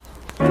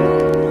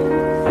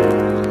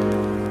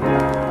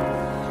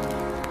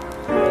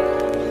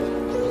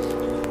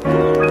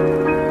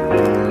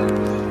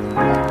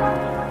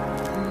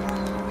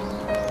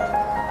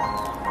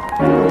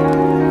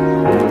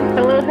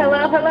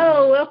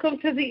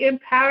the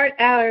Empowered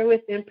Hour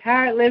with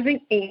Empowered Living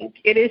Inc.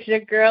 It is your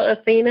girl,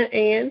 Athena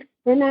and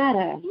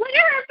Ranada. Look at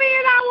her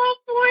being on 1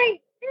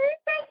 point.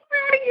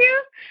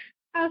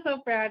 I'm so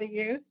proud of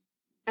you.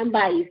 I'm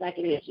by you so I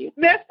can hit you.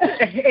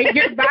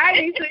 You're by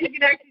me so you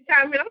can actually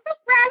chime in. I'm so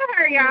proud of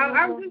her, y'all.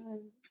 I'm just,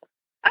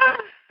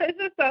 it's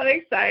just so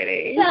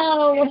exciting. So,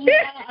 how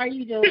are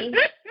you doing?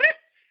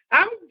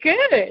 I'm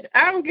good.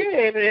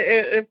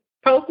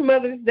 Post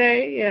Mother's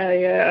Day,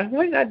 yeah.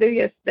 What did I do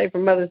yesterday for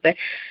Mother's Day?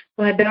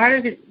 My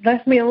daughter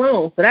left me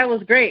alone, so that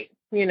was great.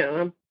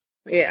 I'm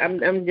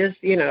just,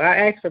 I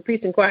asked for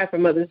peace and quiet for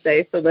Mother's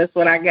Day, so that's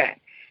what I got.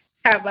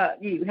 How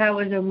about you? How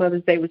was your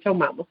Mother's Day with your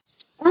mama?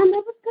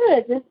 It was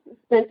good. Just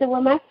spent it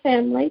with my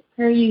family,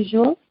 per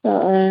usual.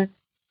 So,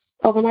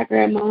 over my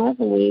grandma's,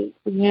 and we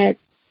had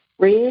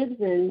ribs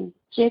and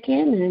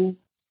chicken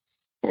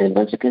and a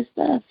bunch of good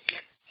stuff.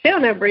 She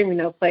don't ever bring me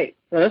no plate,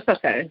 so it's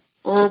okay.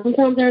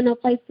 Sometimes there are no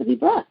plates to be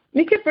brought.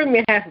 You can bring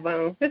me a half a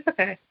bone. It's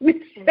okay.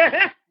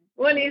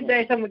 One of these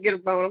days I'm gonna get a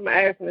bone. I'm gonna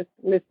ask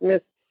Miss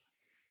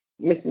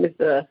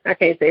I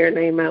can't say her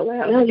name out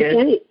loud. No,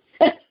 you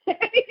can't.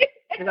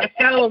 I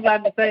kind of was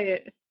about to say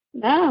it.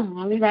 No,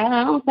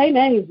 I don't say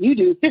names. You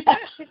do.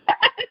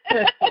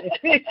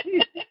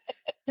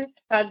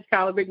 I just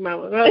call her Big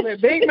Mama. I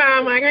said, Big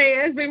Mama. I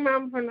can't ask Big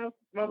Mama for no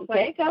Can't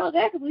plate. call her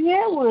that because we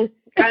had one.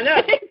 I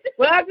know.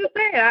 Well, I just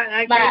say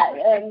I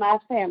my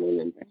family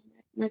member.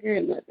 My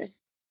grandmother.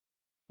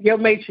 Your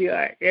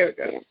matriarch. There we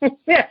go.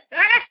 Yeah.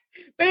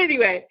 But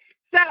anyway,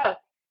 so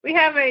we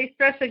have a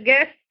special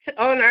guest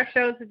on our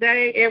show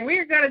today, and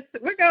I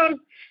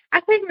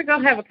think we're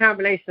gonna have a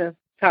combination of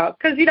talk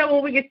because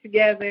when we get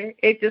together,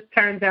 it just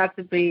turns out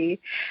to be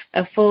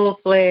a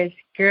full-fledged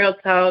girl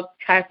talk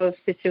type of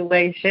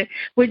situation.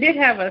 We did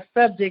have a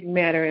subject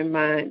matter in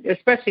mind,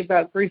 especially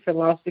about grief and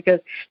loss,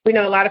 because we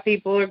know a lot of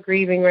people are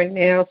grieving right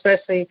now,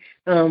 especially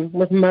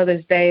with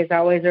Mother's Day. It's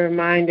always a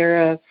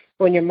reminder of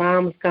when your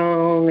mom's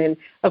gone, and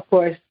of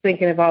course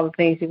thinking of all the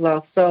things you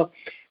lost. So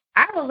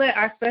I will let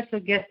our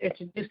special guest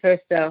introduce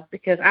herself,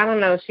 because I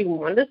don't know if she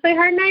wanted to say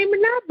her name or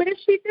not, but if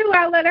she do,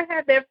 I'll let her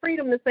have that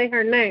freedom to say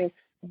her name.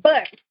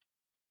 But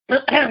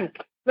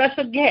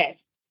special guest,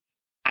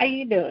 how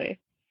you doing?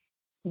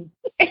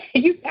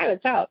 You kind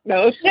of talk,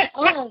 no?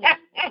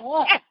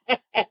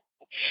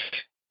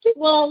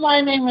 Well,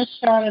 my name is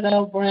Charlotte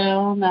L.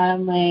 Brown.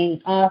 I'm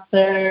an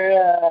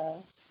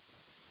author,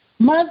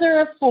 mother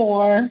of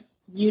 4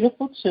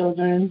 beautiful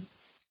children.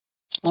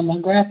 I'm a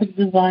graphic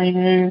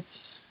designer.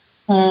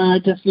 I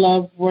just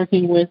love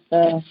working with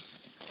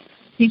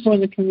people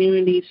in the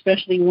community,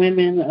 especially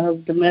women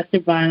of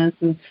domestic violence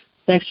and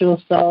sexual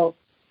assault.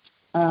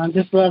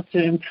 Just love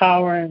to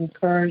empower and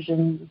encourage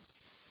and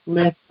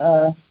lift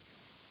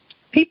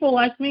people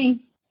like me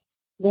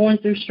going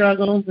through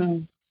struggles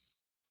and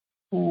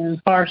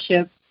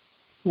hardship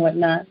and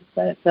whatnot.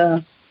 But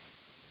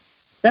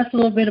that's a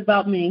little bit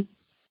about me.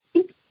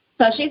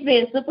 So she's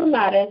being super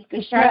modest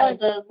because Charlotte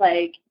does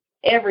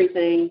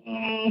everything.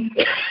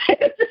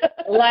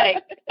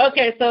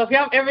 Okay, so if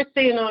y'all ever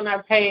seen on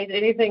our page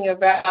anything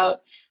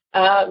about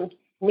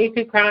Me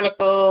Too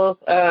Chronicles,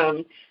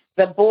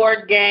 the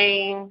board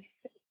game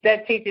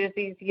that teaches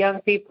these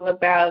young people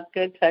about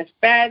good touch,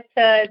 bad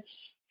touch,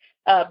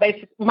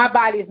 basically my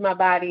body is my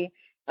body,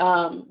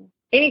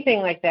 anything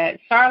like that.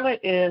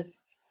 Charlotte is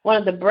one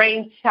of the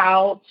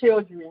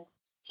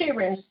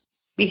children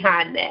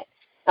behind that.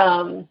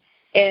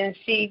 And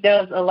she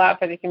does a lot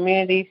for the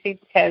community. She's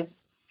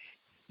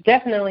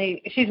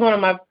one of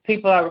my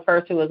people I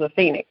refer to as a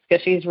phoenix,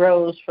 because she's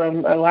rose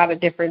from a lot of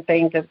different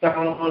things that's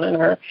gone on in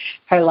her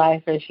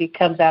life, and she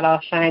comes out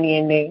all shiny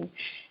and new.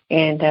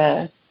 And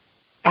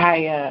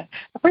I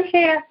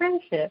appreciate our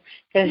friendship,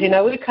 because,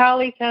 we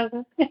call each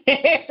other.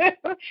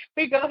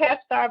 We go have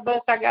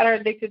Starbucks. I got her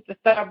addicted to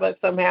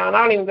Starbucks somehow. And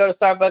I don't even go to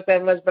Starbucks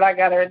that much, but I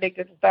got her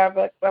addicted to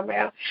Starbucks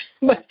somehow.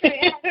 But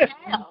because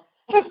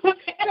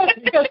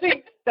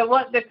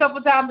the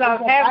couple times I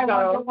have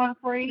gone, one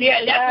free.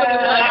 Yeah,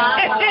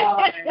 that's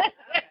what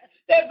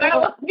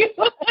it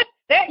was.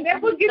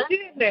 That would get you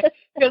in there.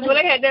 Because when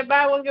they had that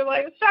buy one, you're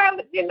like,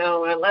 Charlotte, we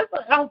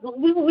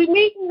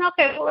meeting?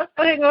 Okay, well, let's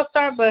go ahead and go to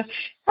Starbucks.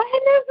 I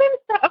had never been to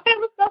Starbucks. Okay,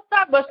 let's go to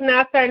Starbucks. Now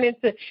I turned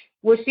into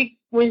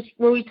when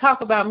we talk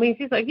about me,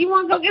 she's like, you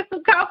want to go get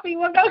some coffee? You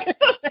want to go get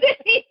some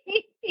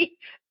tea?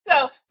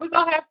 So we're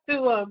going to have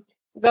to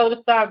go to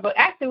Starbucks.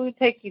 Actually, we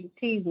take you to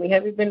Tease Me.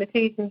 Have you been to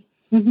Tease Me?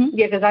 Mm-hmm.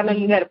 Yeah, because I know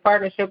you had a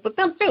partnership with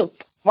them, too.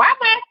 Why am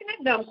I asking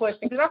that dumb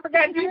question? Because I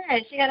forgot you. Yeah,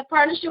 she had a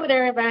partnership with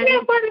everybody. She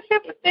had a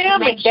partnership with them.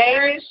 Make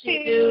sure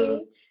she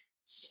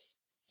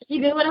do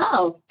it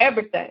all.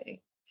 Everything.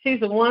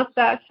 She's a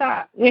one-stop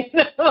shop.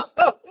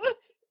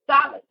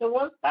 Solid, the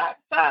one-stop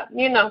shop,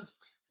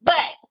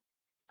 But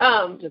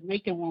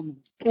Jamaican woman.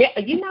 Yeah,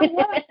 you know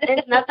what?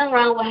 There's nothing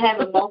wrong with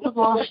having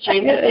multiple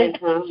streams of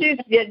income. She's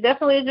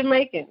definitely a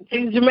Jamaican.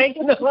 She's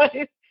Jamaican.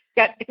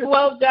 Got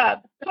 12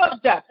 jobs.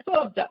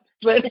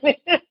 But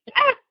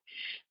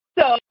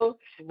So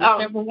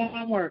whichever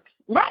one works.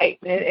 Right,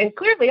 and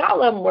clearly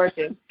all of them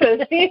working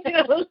because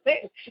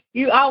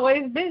you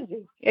always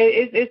busy.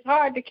 It's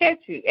hard to catch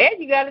you,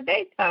 and you got a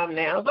daytime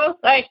now. So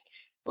it's like,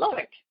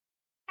 look,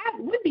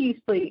 when do you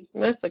sleep?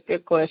 That's a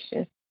good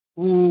question.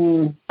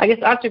 I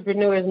guess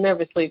entrepreneurs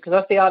never sleep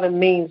because I see all the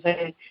memes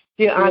saying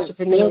you're an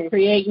entrepreneur. You're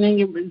creating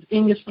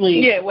in your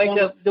sleep. Yeah, wake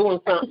up doing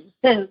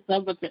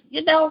something.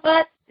 You know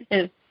what?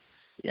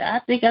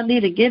 I think I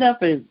need to get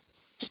up and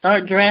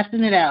start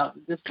drafting it out.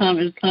 Just come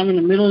in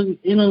the middle,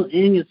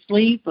 in your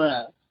sleep.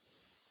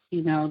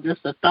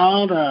 Just a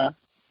thought,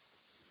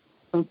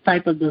 some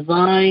type of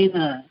design.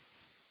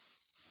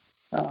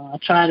 I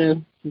try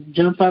to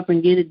jump up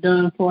and get it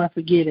done before I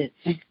forget it.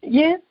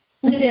 Yeah.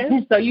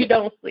 So you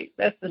don't sleep.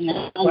 That's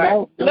the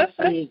part. Don't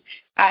sleep.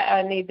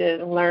 I need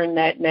to learn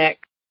that knack.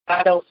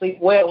 I don't sleep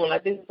well when I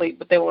do sleep,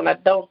 but then when I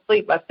don't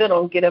sleep, I still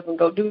don't get up and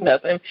go do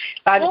nothing.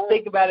 I just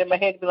think about it in my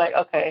head and be like,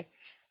 okay,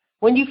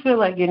 when you feel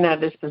like you're not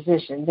in this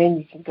position, then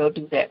you can go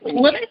do that. They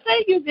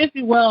say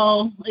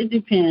it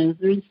depends.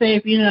 They say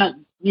if you're not,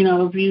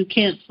 if you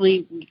can't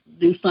sleep,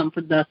 do something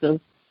productive.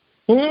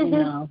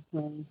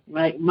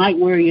 Might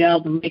wear you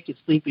out and make you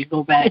sleepy,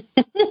 go back.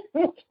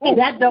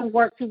 That doesn't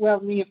work too well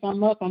for me. If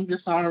I'm up, I'm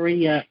just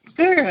already up.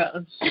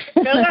 Girl.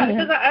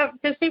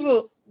 Because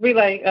people be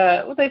like,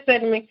 what they say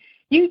to me,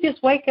 you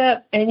just wake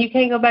up and you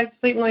can't go back to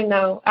sleep. I'm like,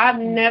 no, I've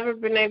never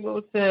been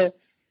able to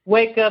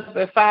wake up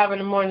at 5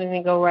 a.m.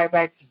 and go right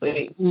back to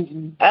sleep.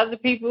 Other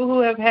people who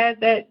have had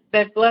that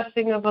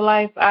blessing of a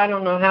life, I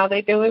don't know how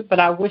they do it, but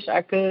I wish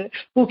I could,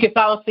 who can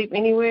fall asleep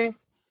anywhere.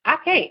 I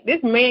can't.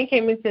 This man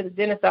came into the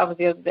dentist office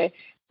the other day.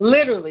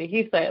 Literally,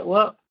 he said,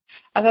 well,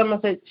 I told him,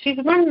 I said, she's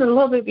running a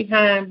little bit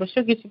behind, but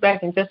she'll get you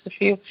back in just a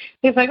few.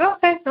 He's like,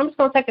 okay, I'm just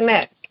going to take a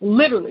nap.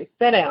 Literally,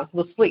 sat down,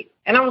 was asleep.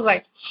 And I was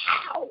like,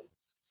 how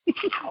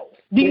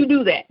do you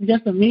do that?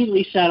 Just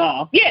immediately shut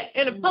off. Yeah,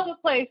 in a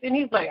public place. And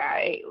he's like, all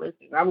right,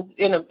 listen,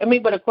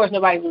 but of course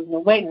nobody was in the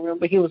waiting room,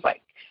 but he was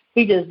like,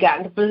 he just got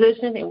into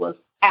position. It was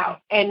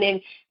out. And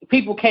then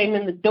people came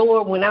in the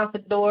door, went out the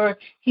door.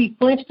 He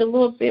flinched a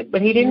little bit,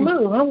 but he didn't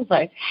move. I was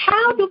like,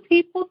 how do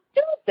people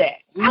do that?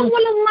 I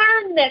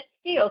want to learn that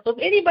skill. So if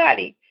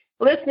anybody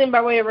listening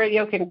by way of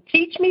radio can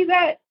teach me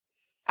that,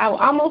 I will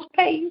almost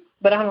pay you,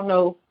 but I don't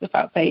know if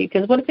I'll pay you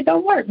because what if it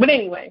don't work? But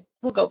anyway,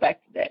 we'll go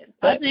back to that.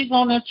 I think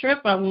on that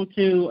trip I went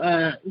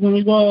to, when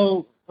we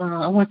go,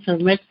 I went to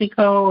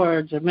Mexico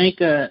or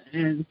Jamaica,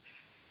 and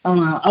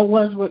I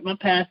was with my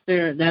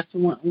pastor. That's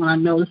when I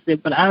noticed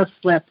it, but I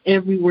slept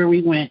everywhere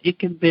we went. It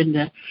could have been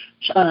a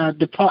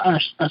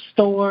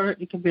store. It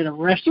could have been a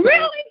restaurant.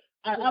 Really?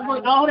 I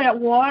was all that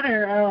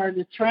water or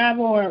the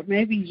travel or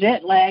maybe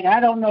jet lag. I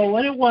don't know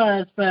what it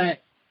was, but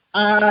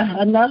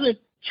another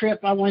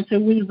trip I went to,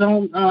 we was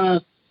on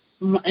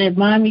at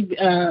Miami,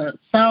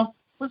 South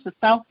Beach?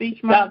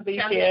 South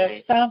Beach, yeah.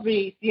 South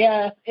Beach,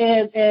 yeah.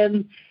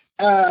 And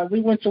we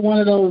went to one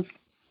of those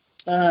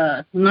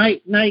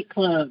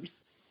nightclubs.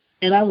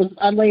 And I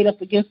laid up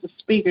against the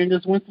speaker and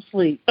just went to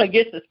sleep.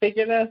 Against the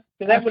speaker, though?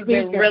 Because that would have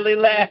been really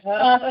loud.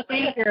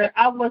 Speaker.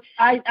 I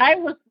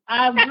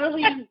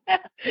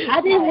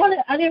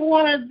didn't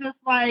want to just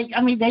like,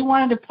 they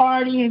wanted to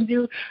party and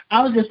do,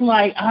 I was just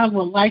like, I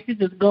would like to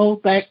just go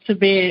back to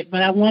bed,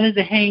 but I wanted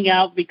to hang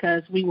out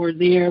because we were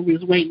there. We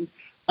was waiting.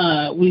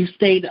 We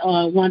stayed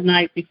one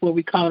night before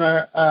we caught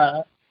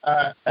our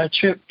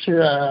trip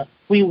to,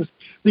 we was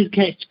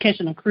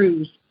catching a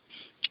cruise.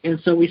 And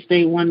so we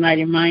stayed one night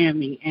in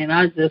Miami, and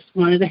I just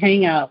wanted to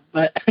hang out.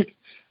 But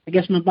I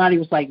guess my body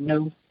was like,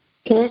 no.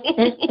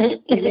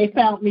 And they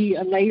found me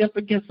laid up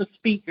against a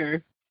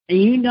speaker.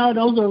 And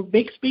those are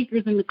big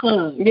speakers in the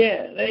club.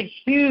 Yeah, they're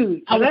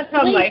huge. That's why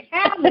I'm like,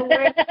 how in the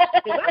world?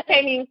 I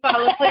can't even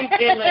fall asleep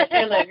in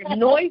a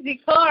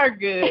noisy car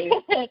good,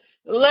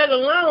 let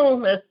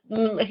alone a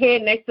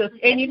head next to us.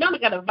 And they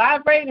got a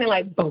vibrating and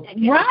like, boom.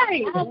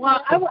 Right.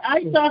 Well,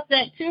 I thought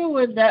that too,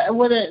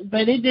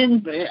 but it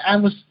didn't.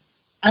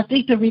 I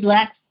think to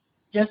relax,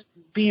 just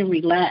being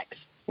relaxed.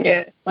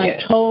 Yeah.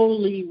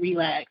 Totally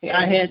relaxed. Yeah.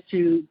 I had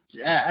to,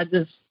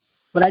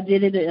 but I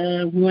did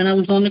it when I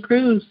was on the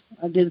cruise.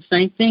 I did the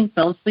same thing,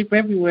 fell asleep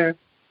everywhere.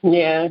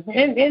 Yeah.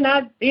 And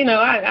I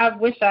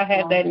wish I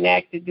had that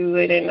knack to do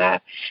it, and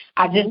I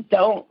just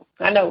don't.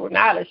 I know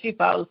Ranada, she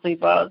falls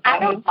asleep all the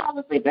time. I don't fall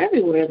asleep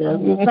everywhere,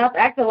 though. Stop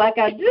acting like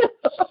I do.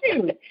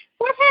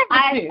 What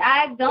happened to you?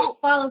 I don't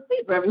fall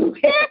asleep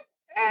everywhere.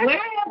 Where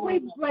have we,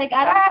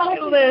 I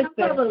don't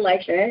know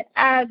like that.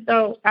 I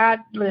don't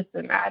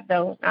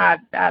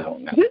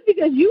know. Just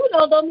because you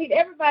don't mean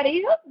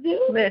everybody else do.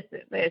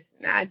 Listen,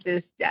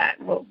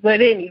 but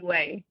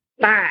anyway,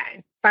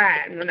 fine,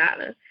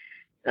 Ranada.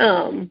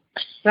 So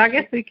I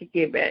guess we could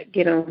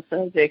get on the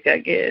subject, I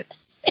guess.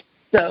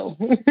 So,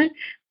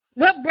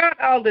 what brought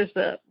all this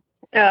up?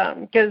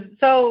 Because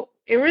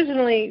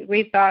originally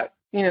we thought,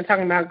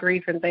 talking about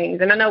grief and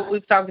things, and I know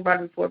we've talked about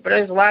it before, but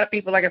there's a lot of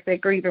people, like I said,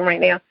 grieving right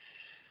now.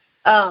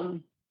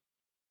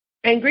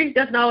 And grief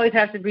doesn't always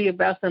have to be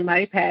about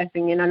somebody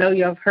passing, and I know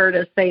you have heard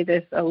us say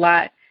this a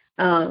lot.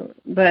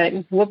 But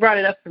what brought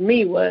it up for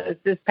me was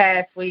this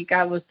past week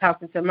I was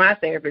talking to my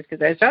therapist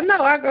because as y'all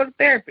know, I go to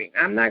therapy.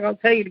 I'm not going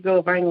to tell you to go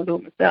if I ain't going to do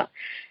it myself.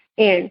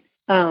 And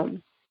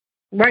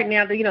right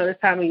now, this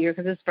time of year,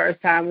 because it's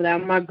first time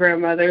without my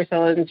grandmother,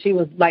 and she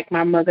was like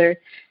my mother,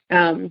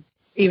 even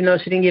though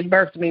she didn't give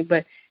birth to me,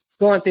 but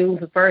going through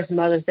the first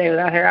Mother's Day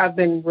without her, I've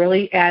been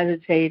really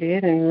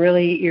agitated and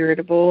really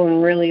irritable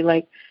and really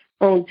like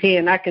on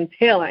 10. I can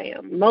tell I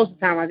am. Most of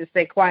the time I just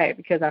stay quiet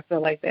because I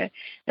feel like that.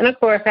 And, of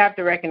course, I have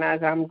to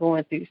recognize I'm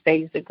going through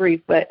stages of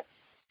grief. But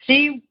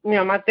she,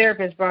 my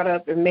therapist brought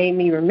up and made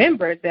me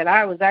remember that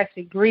I was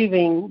actually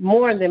grieving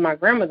more than my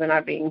grandmother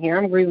not being here.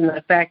 I'm grieving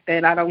the fact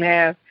that I don't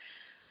have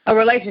a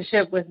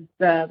relationship with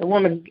the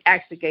woman who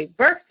actually gave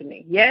birth to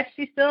me. Yes,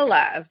 she's still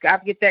alive. I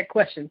get that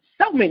question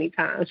so many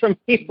times from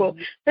people.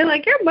 They're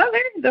like, your mother,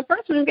 the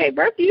person who gave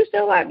birth to you,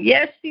 still alive?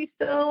 Yes, she's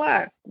still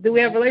alive. Do we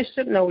have a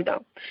relationship? No, we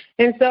don't.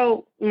 And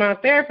so my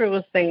therapist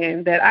was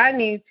saying that I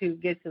need to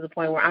get to the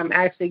point where I'm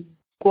actually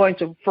going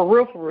to,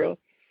 for real,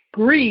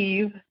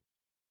 grieve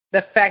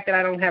the fact that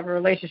I don't have a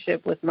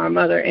relationship with my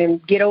mother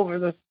and get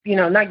over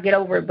not get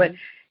over it, but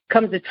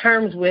come to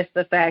terms with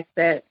the fact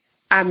that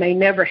I may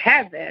never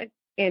have that,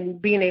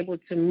 and being able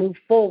to move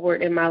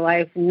forward in my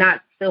life,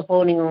 not still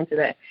holding on to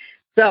that.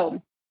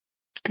 So,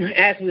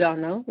 as we all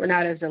know,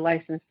 Ranada is a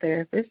licensed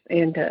therapist,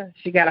 and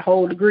she got a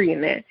whole degree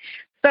in that.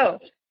 So,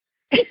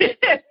 a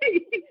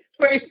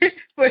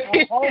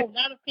whole,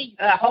 not a piece.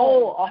 A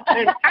whole,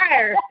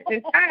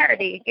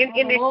 entirety.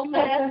 A whole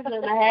master's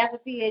and a half a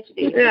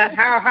PhD.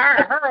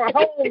 Her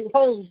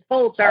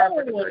whole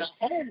therapist.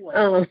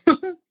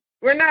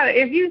 Renata,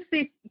 if you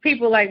see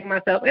people like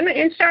myself,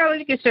 and Charlotte,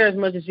 you can share as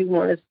much as you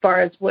want as far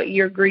as what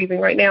you're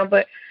grieving right now,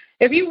 but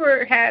if you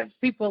were to have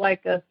people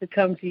like us to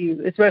come to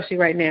you, especially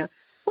right now,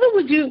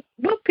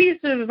 what piece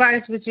of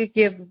advice would you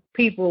give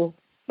people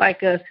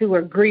like us who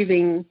are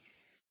grieving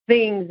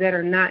things that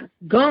are not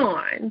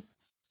gone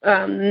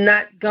in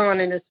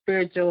the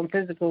spiritual and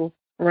physical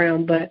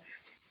realm, but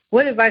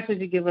what advice would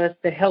you give us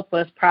to help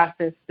us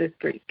process this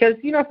grief? Because,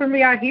 for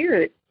me, I hear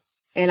it,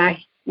 and I've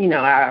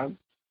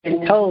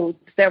been told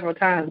several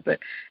times, but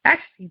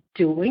actually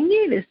doing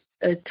it is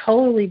a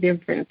totally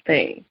different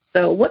thing.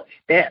 So what's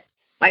step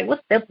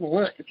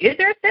one? Is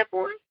there a step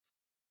one?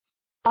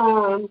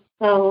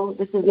 So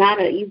this is not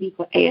an easy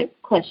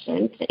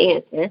question to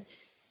answer.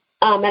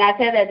 And I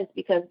say that just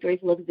because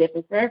grief looks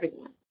different for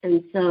everyone.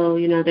 And so,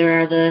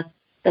 there are the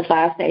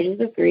 5 stages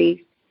of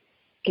grief,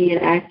 and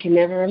I can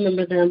never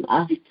remember them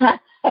off the top.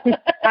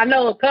 I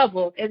know a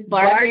couple. It's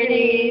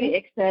bargaining,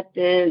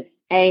 acceptance,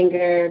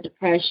 anger,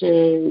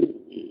 depression.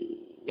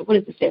 What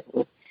is the 5th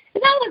one?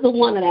 It's always the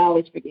one that I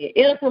always forget.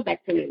 It'll come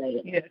back to me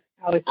later. Yeah,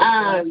 I always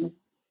forget.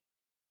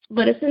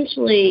 But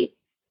essentially,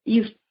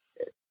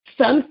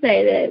 some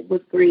say that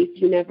with grief,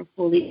 you never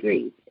fully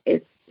grieve.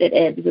 It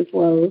ebbs and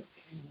flows.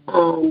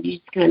 You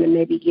just kind of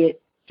maybe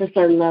get to a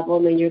certain level,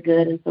 and then you're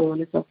good, and so on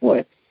and so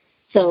forth.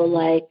 So,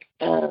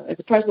 as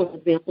a personal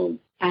example,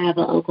 I have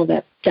an uncle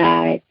that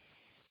died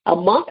a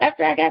month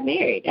after I got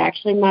married.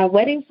 Actually, my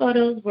wedding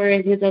photos were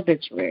in his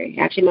obituary.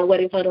 Actually, my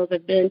wedding photos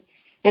have been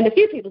in a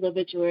few people's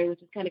obituary,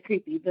 which is kind of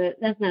creepy, but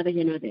that's neither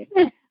here nor there.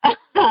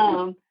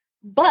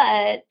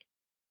 But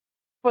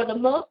for the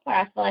most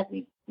part, I feel like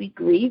we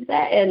grieve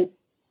that. And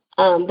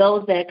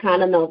those that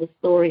kind of know the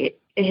story,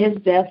 his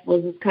death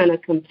was just kind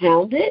of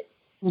compounded,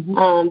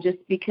 just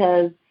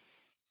because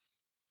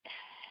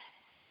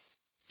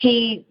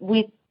he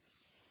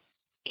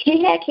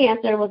had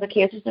cancer, was a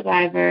cancer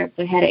survivor,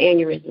 but had an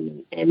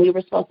aneurysm, and we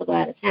were supposed to go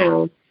out of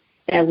town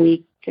that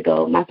week to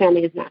go. My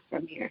family is not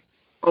from here.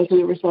 So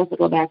we were supposed to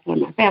go back to where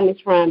my family's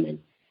from, and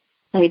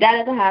so he died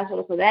at the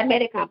hospital, so that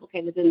made it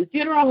complicated. Then the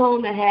funeral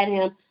home that had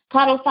him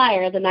caught on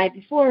fire the night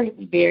before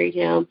we buried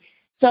him.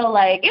 So,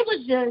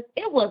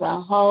 it was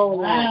a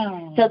whole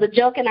lot. So the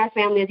joke in our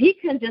family is he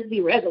couldn't just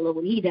be regular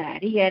when he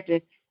died. He had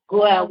to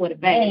go out with a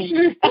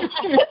bang. But,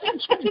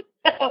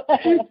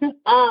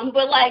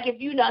 if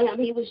you know him,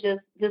 he was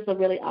just a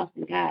really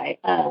awesome guy.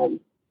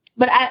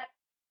 But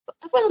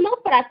for the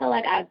most part, I feel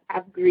like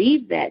I've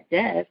grieved that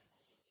death.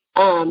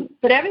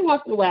 But every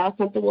once in a while,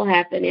 something will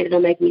happen, and it'll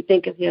make me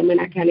think of him,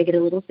 and I kind of get a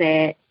little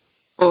sad,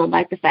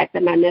 like the fact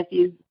that my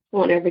nephews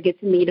won't ever get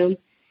to meet him.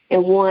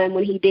 And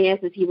when he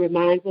dances, he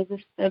reminds us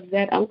of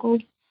that uncle.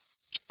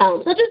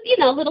 So just,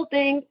 little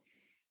things,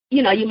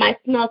 you might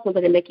smell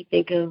something and make you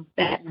think of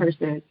that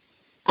person,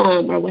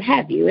 or what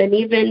have you. And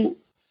even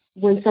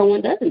when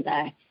someone doesn't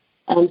die.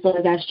 So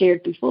as I've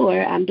shared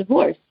before, I'm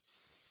divorced.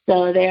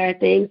 So there are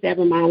things that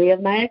remind me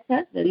of my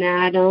ex-husband.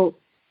 Now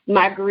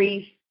my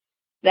grief,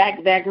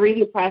 that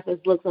grieving process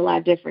looks a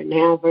lot different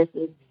now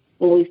versus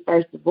when we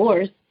first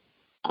divorced,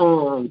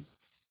 because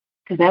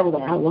that was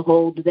a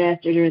whole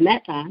disaster during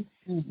that time.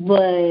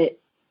 But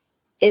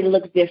it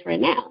looks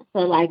different now.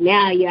 So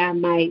now,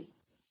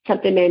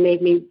 something may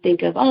make me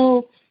think of,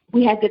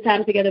 we had good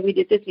times together, we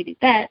did this, we did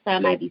that. So I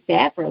might be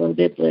sad for a little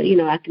bit, but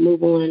I can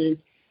move on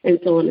and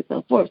so on and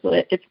so forth. So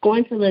it's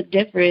going to look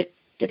different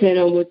depending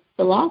on what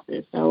the loss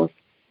is. So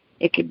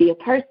it could be a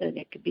person,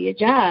 it could be a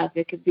job,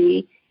 it could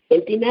be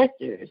empty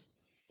nesters.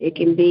 It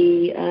can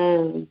be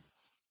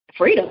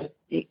freedom,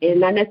 and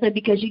not necessarily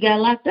because you got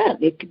locked up.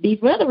 It could be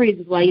for other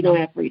reasons why you don't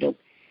have freedom.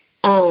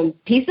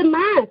 Peace of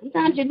mind.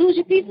 Sometimes you lose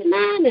your peace of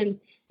mind, and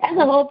that's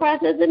a whole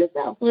process in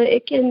itself. So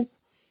it can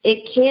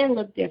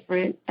look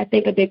different. I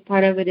think a big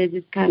part of it is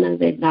just kind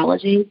of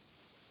acknowledging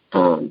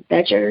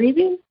that you're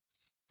grieving,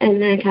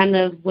 and then kind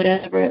of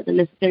whatever the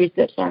necessary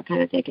steps are,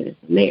 kind of taking it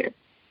from there.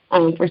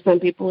 For some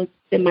people,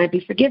 it might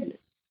be forgiveness.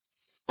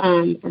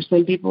 For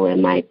some people, it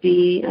might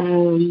be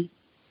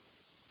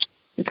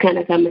just kind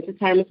of coming to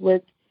terms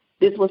with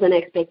this was an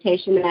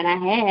expectation that I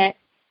had,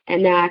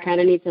 and now I kind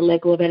of need to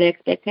let go of that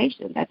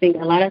expectation. I think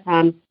a lot of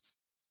times,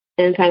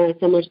 and kind of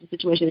similar to the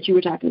situation that you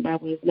were talking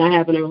about with not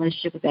having a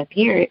relationship with that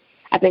parent,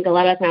 I think a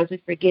lot of times we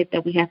forget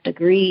that we have to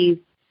grieve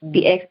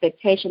the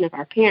expectation of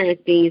our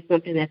parents being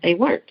something that they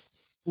weren't.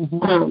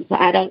 So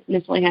I don't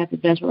necessarily have the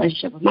best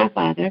relationship with my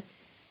father,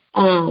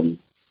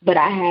 but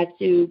I had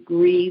to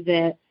grieve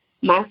that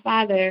my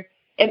father,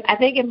 and I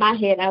think in my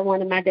head I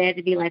wanted my dad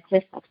to be like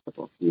Cliff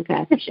Huxtable from the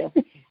Cosby Show.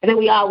 I think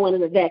we all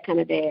wanted that kind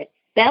of dad.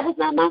 That was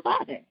not my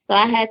father. So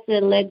I had to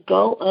let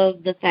go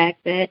of the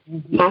fact that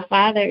my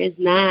father is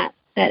not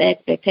that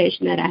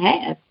expectation that I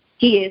have.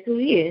 He is who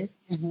he is.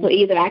 So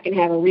either I can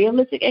have a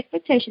realistic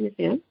expectation of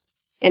him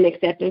and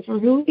accept him for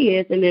who he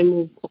is and then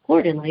move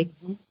accordingly,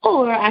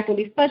 or I can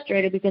be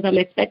frustrated because I'm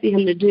expecting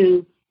him to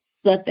do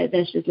stuff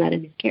that's just not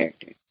in his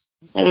character.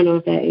 I don't know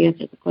if that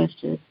answers the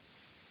question.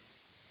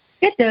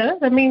 It does.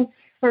 I mean,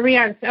 for me,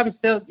 I'm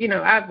still,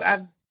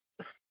 I've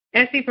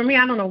and see, for me,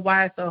 I don't know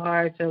why it's so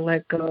hard to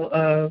let go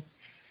of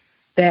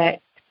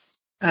that.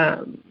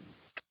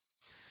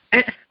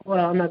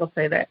 Well, I'm not going to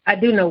say that. I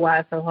do know why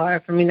it's so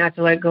hard for me not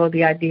to let go of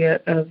the idea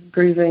of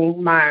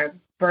grieving my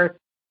birth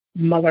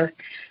mother,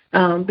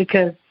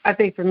 because I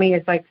think for me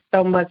it's like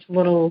so much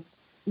little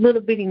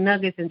bitty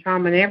nuggets and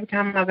trauma, and every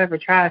time I've ever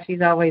tried,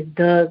 she's always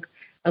dug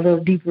a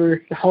little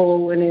deeper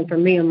hole, and then for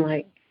me, I'm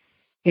like,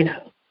 and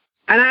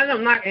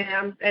I'm not,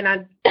 and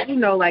I do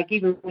know, like,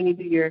 even when you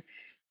do your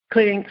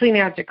cleaning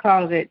out your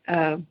closet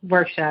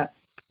workshop,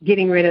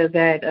 getting rid of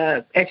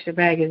that extra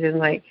baggage and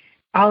like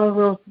all of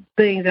those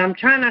things. I'm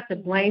trying not to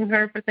blame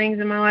her for things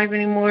in my life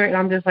anymore. And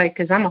I'm just like,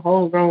 because I'm a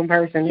whole grown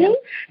person.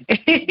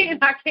 And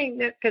I can't,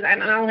 because I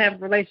don't have a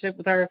relationship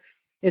with her.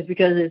 It's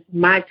because it's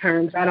my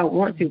terms. I don't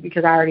want to,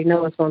 because I already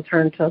know it's going to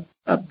turn to,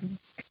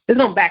 it's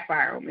going to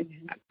backfire on me,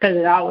 because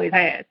it always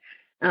has.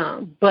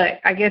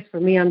 But I guess for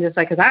me, I'm just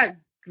like, because I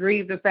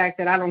grieve the fact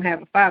that I don't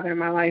have a father in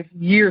my life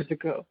years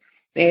ago.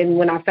 And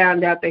when I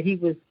found out that he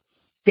was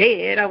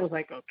dead, I was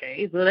like,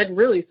 okay, so that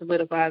really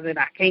solidifies that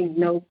I can't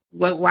know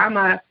why am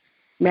I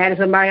mad at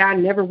somebody I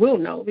never will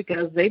know,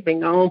 because they've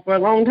been gone for a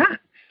long time.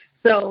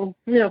 So,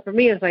 for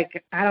me, it's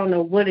like, I don't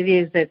know what it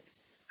is that's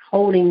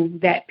holding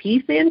that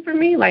piece in for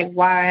me, like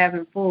why I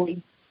haven't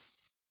fully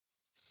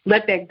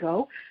let that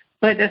go.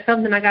 But that's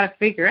something I got to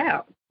figure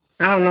out.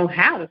 I don't know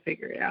how to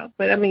figure it out.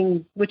 But, I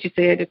mean, what you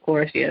said, of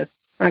course, yes.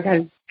 I got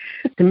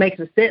to make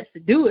some steps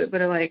to do it.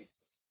 But, like,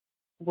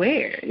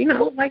 where?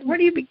 Like, where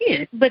do you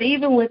begin? But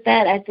even with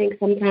that, I think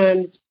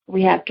sometimes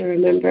we have to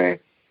remember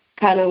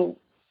kind of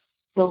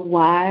the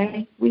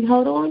why we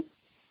hold on.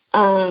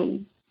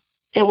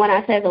 And when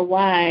I say the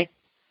why,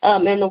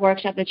 in the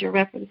workshop that you're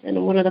referencing,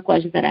 one of the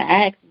questions that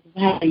I asked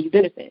is, how do you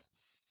benefit?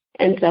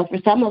 And so for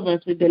some of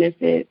us, we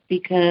benefit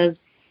because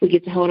we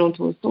get to hold on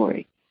to a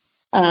story.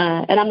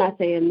 And I'm not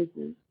saying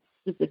this is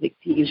specific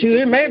to you. Sure,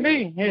 it may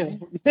be, yeah.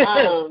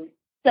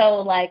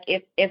 So, like,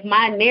 if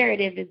my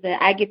narrative is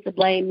that I get to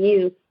blame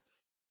you,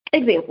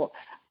 example,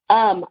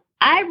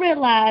 I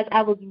realized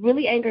I was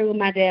really angry with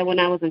my dad when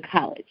I was in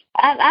college.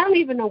 I don't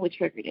even know what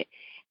triggered it.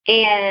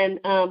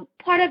 And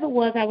part of it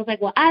was I was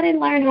like, well, I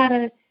didn't learn how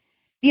to,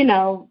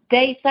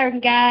 date certain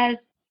guys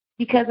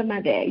because of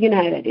my dad. You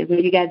know how that is.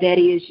 When you got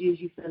daddy issues,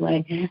 you feel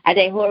like I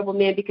date horrible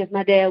men because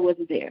my dad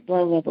wasn't there,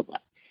 blah, blah, blah, blah.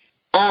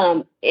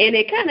 And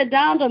it kind of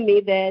dawned on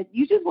me that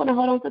you just want to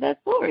hold on to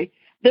that story.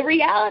 The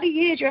reality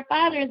is your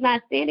father is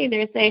not standing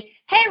there and saying,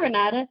 hey,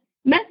 Ranada,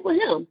 mess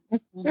with him.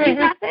 He's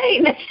not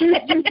saying that.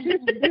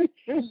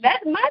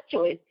 That's my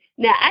choice.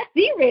 Now, I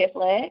see red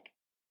flags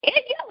and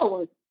yellow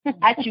ones.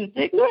 I choose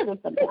to ignore them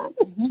sometimes.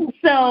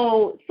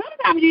 So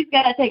sometimes you just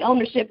got to take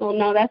ownership on,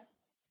 no,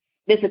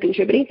 that's a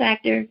contributing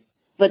factor,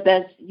 but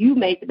you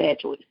made the bad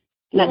choice.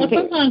 Well,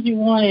 sometimes you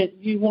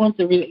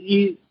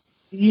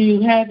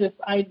had this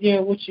idea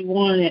of what you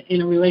wanted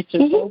in a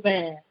relationship so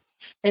bad,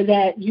 and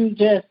that you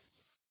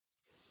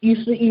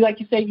see, like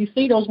you said, you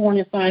see those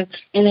warning signs,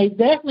 and they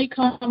definitely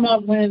come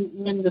up when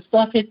the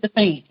stuff hits the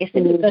fan.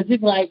 Because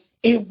it's like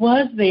it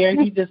was there,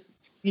 you just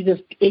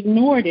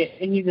ignored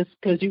it, and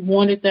because you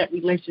wanted that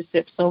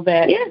relationship so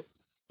bad. Yeah.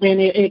 And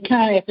it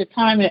kind of, at the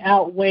time, it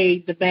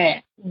outweighed the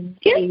bad in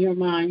your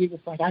mind. You're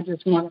just like, I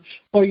just want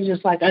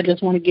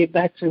to get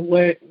back to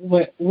what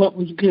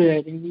was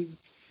good. And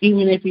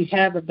even if you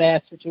have a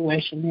bad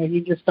situation there, you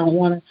just don't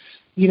want to.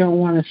 You don't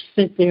want to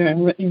sit there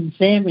and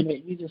examine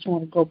it. You just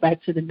want to go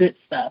back to the good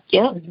stuff.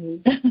 Yep.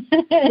 And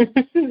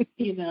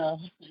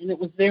it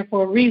was there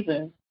for a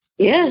reason.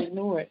 Yeah.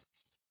 Ignore it.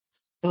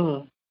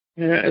 Oh,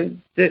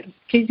 Can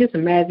you just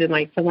imagine,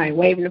 like, somebody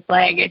waving the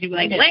flag at you,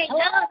 like, wait, no.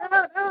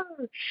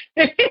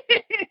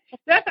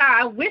 That's how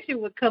I wish it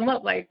would come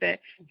up like that.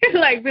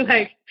 Like, be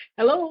like,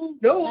 hello,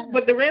 no.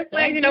 But the red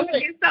flag, we get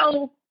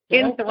so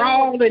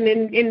enthralled and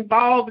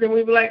involved, and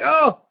we be like,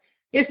 oh,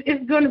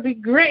 it's going to be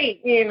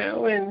great,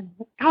 and,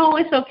 oh,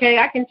 it's okay.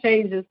 I can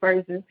change this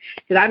person.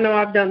 Because I know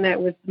I've done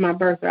that with my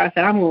birthday. I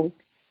said, I'm going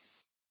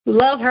to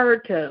love her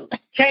to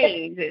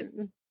change,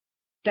 and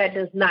that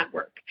does not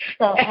work.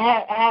 So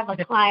I have a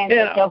client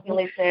that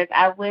jokingly says,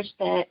 I wish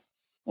that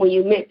when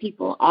you met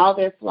people, all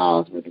their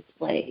flaws were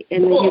displayed,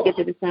 and then you get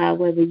to decide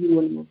whether you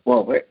want to move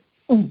forward.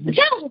 Mm-hmm. The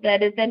challenge with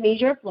that is that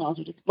means your flaws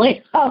are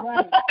displayed.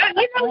 Right.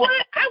 You know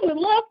what? I would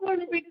love for it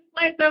to be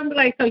displayed. Something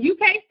like, so you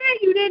can't say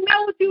you didn't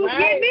know what you was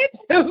getting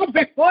into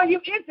before you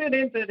entered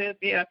into this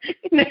here.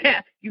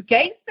 Now, you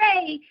can't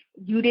say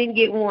you didn't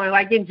get one.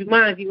 Like in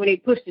Jumanji, when they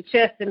push the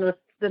chest and the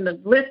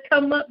list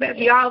come up, that'd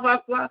be all of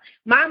our flaws.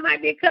 Mine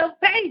might be a couple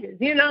pages,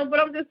 but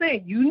I'm just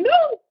saying, you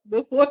knew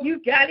before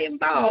you got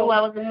involved. Oh, I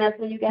was a mess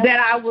when you got that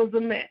I was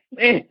a mess.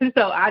 And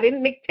so I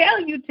didn't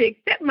tell you to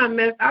accept my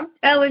mess. I'm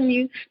telling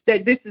you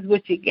that this is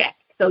what you get.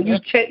 So you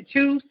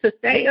choose to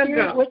stay or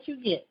go. What you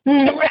get.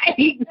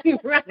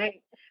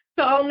 Right.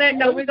 So on that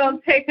note, we're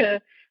going to take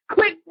a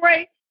quick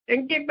break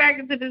and get back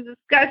into the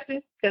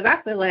discussion, because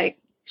I feel like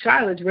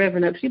Charlotte's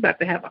revving up. She's about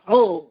to have a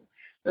whole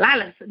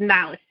lot of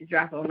knowledge to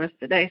drop on us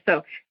today.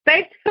 So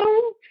stay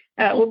tuned.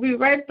 We'll be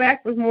right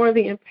back with more of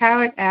the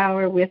Empowered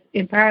Hour with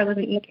Empowered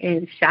Living Inc.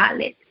 and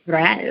Charlotte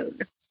Brown.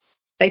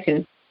 Stay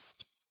tuned.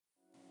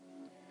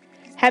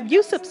 Have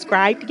you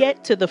subscribed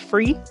yet to the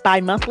free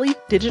bi-monthly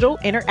digital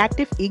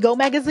interactive Ego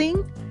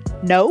magazine?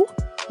 No?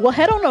 Well,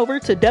 head on over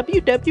to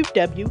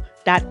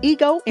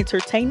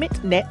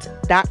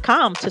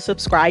www.egoentertainmentnet.com to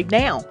subscribe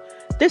now.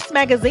 This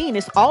magazine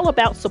is all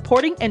about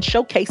supporting and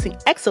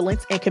showcasing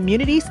excellence in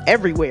communities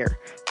everywhere,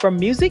 from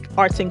music,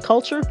 arts and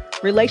culture,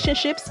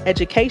 relationships,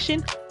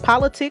 education,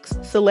 politics,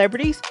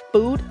 celebrities,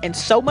 food, and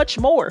so much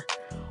more.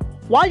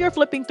 While you're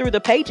flipping through the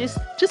pages,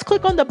 just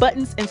click on the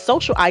buttons and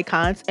social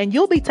icons and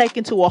you'll be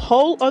taken to a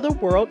whole other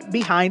world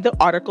behind the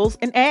articles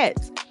and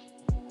ads.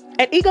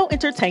 At Ego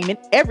Entertainment,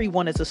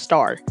 everyone is a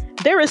star.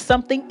 There is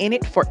something in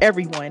it for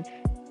everyone.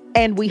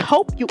 And we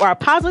hope you are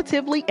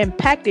positively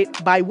impacted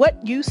by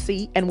what you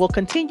see and will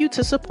continue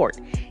to support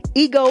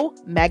Ego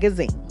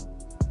Magazine.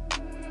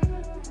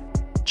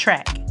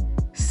 Track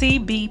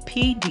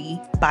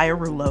CBPD by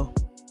Arulo.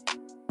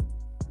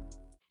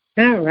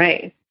 All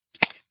right.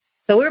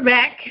 So we're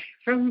back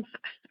from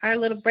our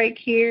little break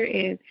here,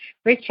 and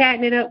we're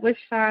chatting it up with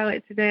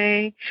Charlotte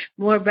today.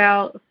 More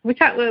about, we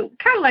talk kind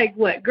of like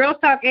what, girl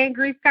talk and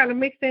grief kind of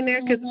mixed in there,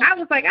 because I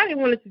was like, I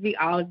didn't want it to be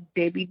all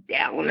Debbie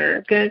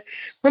Downer, because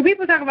when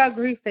people talk about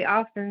grief, they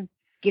often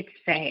get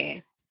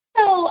sad.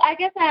 So I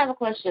guess I have a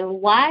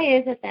question. Why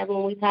is it that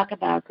when we talk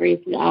about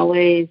grief, we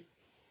always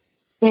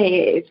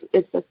say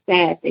it's a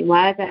sad thing?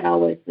 Why is that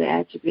always the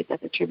attribute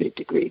that's attributed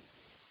to grief?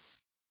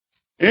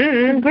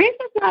 Grief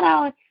is not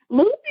always,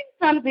 losing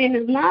something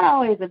is not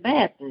always a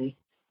bad thing.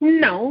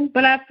 No,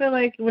 but I feel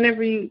like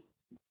whenever you,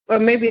 or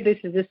maybe this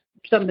is just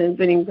something that's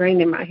been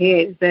ingrained in my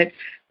head, is that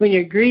when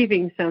you're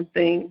grieving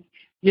something,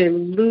 you're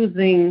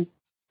losing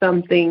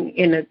something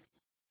in a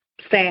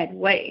sad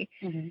way.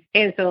 Mm-hmm.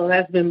 And so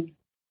that's been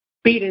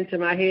beat into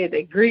my head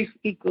that grief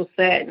equals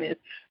sadness.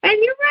 And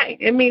you're right.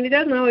 I mean, it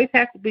doesn't always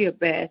have to be a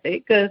bad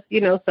thing, because,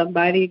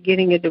 somebody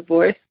getting a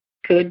divorce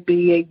could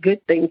be a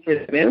good thing for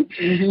them.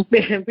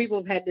 Mm-hmm.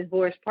 People have had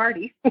divorce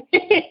parties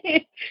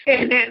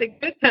and had a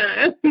good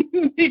time.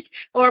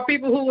 Or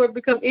people who have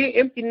become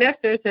empty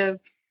nesters have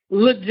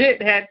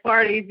legit had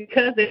parties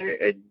because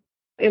they're an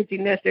empty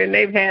nester, and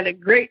they've had a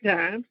great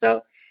time.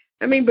 So,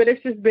 I mean, but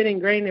it's just been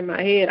ingrained in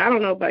my head. I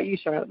don't know about you,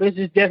 Charlotte, but it's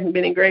just definitely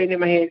been ingrained in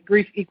my head.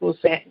 Grief equals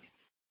sadness.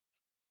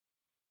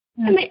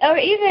 I mean, or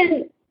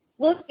even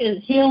look at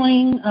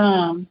healing,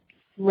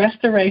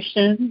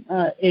 restoration.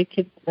 It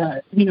could,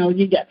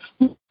 you get,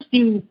 once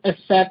you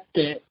accept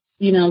it,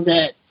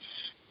 that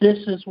this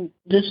is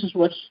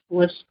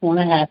what's going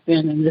to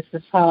happen, and this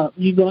is how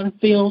you're going to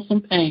feel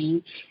some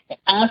pain.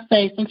 I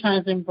say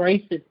sometimes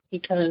embrace it,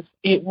 because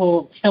it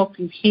will help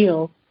you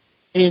heal,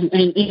 and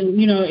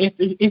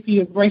if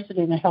you embrace it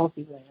in a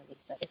healthy way, I would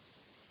say,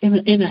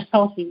 in a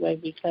healthy way,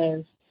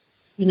 because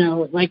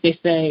like they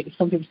say,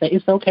 some people say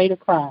it's okay to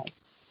cry.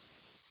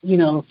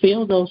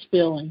 Feel those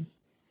feelings.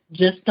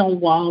 Just don't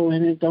wallow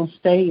in it. Don't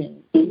stay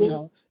in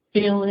it.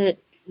 Feel it.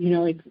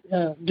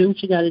 Do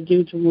what you got to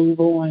do to move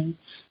on.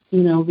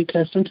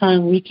 Because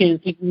sometimes we can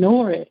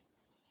ignore it,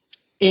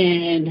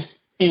 and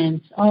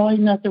ain't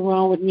nothing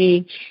wrong with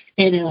me,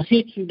 and it'll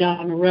hit you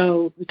down the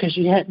road because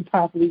you hadn't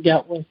properly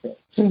dealt with it.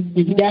 Mm-hmm.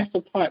 And that's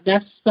the part.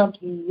 That's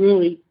something you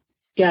really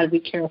got to be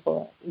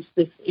careful of. It's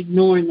just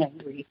ignoring that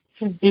grief.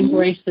 Mm-hmm.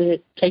 Embrace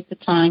it. Take the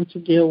time to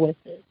deal with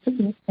it,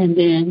 and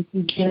then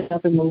you get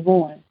up and move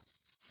on.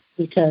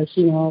 Because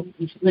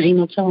there ain't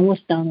no telling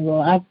what's down the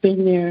road. I've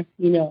been there.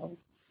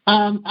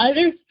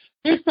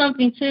 There's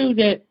something too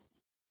that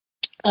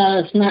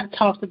it's not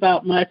talked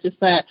about much. Is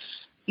that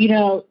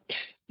you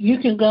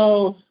can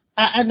go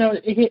I know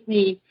it hit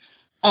me.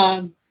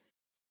 I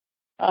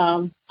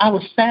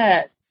was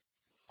sad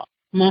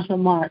month of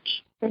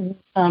March,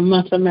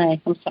 month of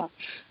May. I'm sorry.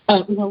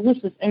 No,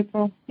 what's this?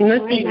 April?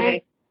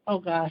 May. Oh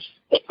gosh.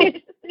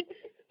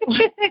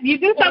 You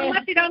do so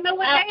much you don't know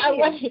what day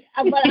is.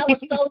 But I was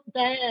so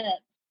sad.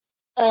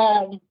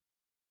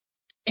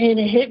 And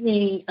it hit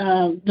me.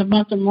 The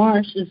month of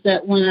March is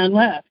that when I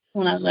left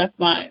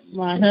my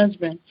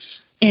husband,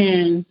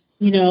 and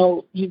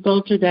you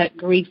go through that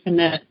grief and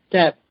that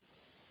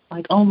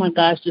like, oh my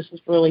gosh, this is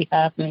really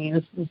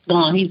happening. It's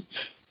gone.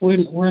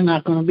 We're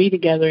not going to be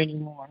together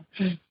anymore.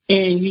 Mm-hmm.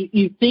 And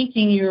you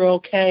thinking you're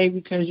okay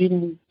because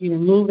you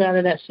moved out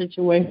of that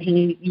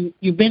situation.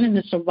 You've been in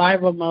the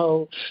survival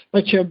mode,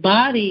 but your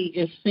body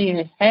is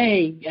saying,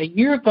 hey, a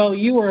year ago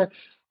you were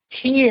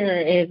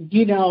here, and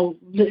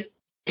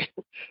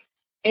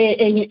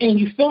and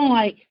you feeling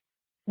like,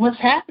 what's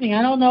happening?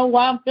 I don't know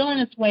why I'm feeling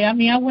this way. I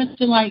mean, I went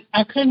to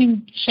I couldn't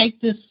even shake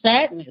this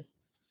sadness,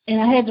 and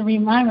I had to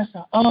remind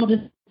myself, oh, this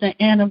is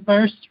the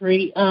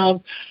anniversary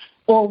of.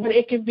 Or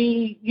it could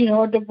be,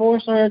 a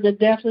divorce or the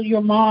death of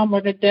your mom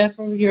or the death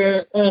of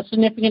your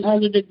significant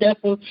other, the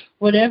death of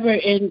whatever.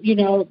 And,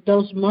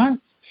 those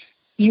months,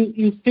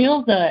 you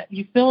feel that.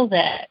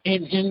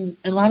 And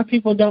a lot of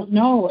people don't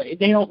know.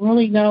 They don't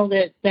really know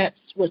that that's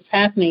what's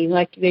happening.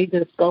 Like they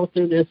just go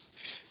through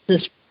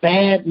this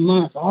bad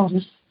month. Oh,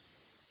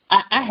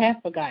 I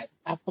have forgotten.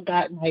 I've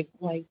forgotten,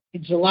 like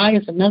July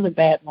is another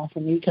bad month for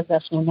me because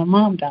that's when my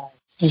mom died.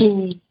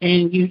 Mm-hmm.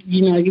 And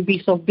you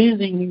be so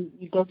busy and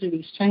you go through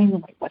these changes.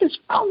 I'm like, what is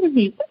wrong with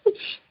me?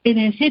 And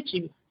it hits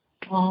you.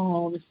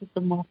 Oh, this is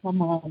the month my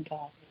mom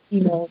died.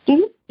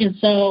 Mm-hmm. And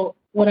so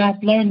what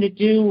I've learned to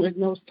do in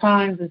those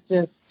times is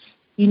just,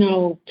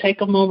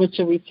 take a moment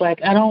to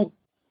reflect.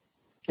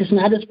 It's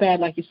not as bad,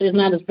 like you said, it's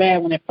not as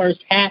bad when it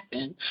first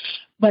happened,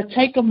 but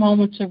take a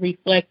moment to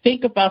reflect.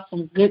 Think about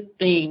some good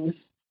things,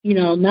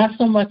 not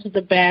so much of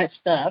the bad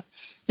stuff.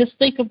 Just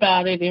think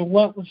about it and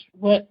what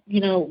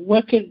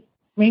could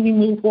maybe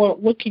move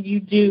forward. What could you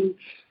do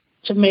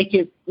to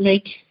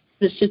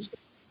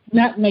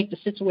not make the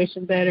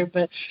situation better,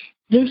 but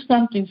do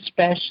something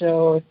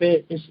special?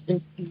 It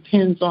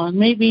depends on,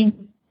 maybe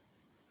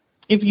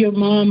if your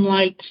mom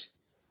liked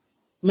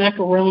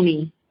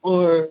macaroni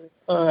or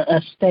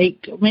a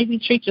steak, maybe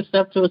treat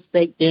yourself to a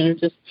steak dinner.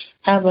 Just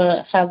have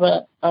a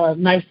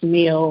nice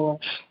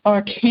meal or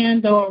a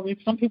candle. Or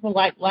some people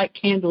like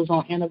candles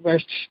on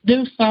anniversary.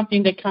 Do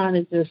something to kind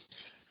of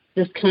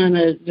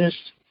just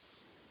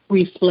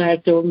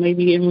reflect or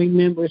maybe in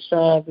remembrance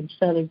of,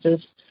 instead of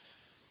just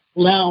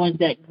allowing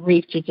that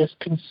grief to just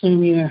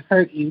consume you and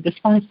hurt you.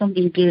 Just find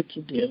something good to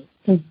do.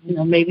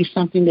 Mm-hmm. Maybe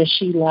something that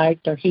she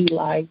liked or he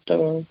liked,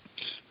 or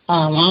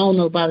I don't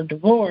know about a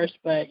divorce,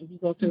 but if you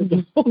go through a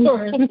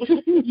divorce,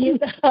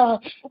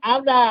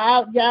 I'm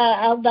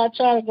not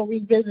trying to go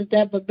revisit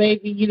that, but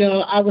maybe,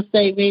 I would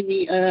say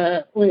maybe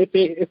if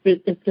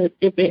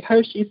it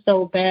hurts you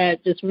so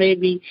bad, just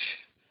maybe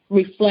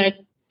try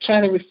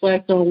to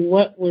reflect on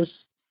what was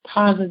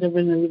positive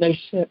in the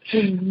relationship,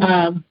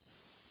 mm-hmm.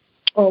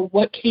 Or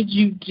what could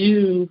you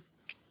do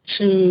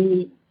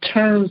to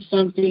turn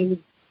something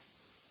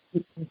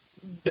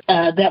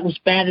that was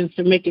bad and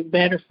to make it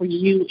better for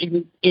you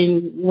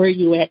in where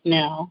you at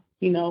now.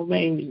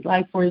 Maybe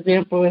like, for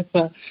example, I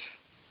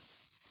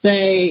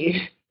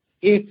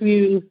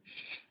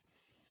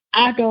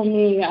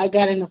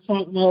got in the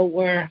funk mode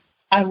where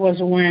I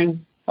wasn't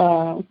wearing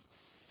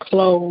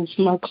clothes.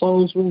 My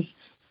clothes was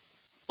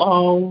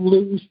all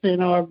loose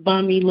and or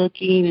bummy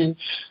looking, and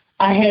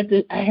I had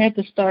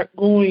to start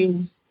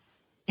going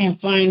and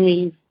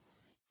finding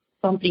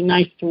something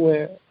nice to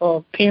wear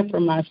or pamper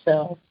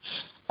myself,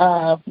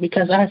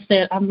 because I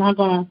said I'm not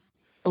going to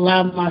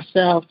allow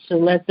myself to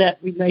let that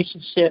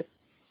relationship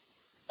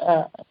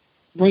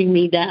bring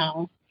me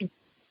down,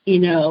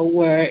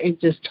 where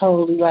it just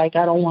totally like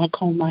I don't want to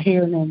comb my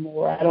hair no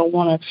more. I don't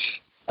want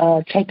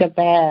to take a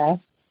bath.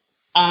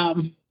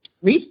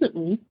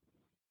 Recently,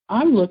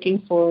 I'm looking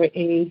for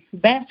a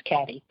bath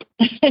caddy.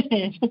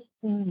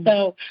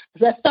 So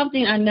that's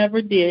something I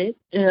never did.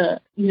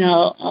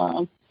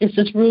 It's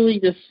just really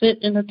just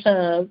sit in a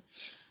tub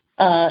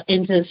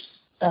and just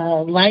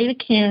light a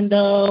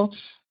candle.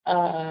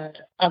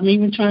 I'm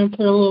even trying to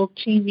put a little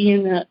TV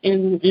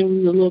in the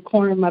little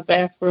corner of my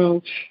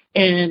bathroom,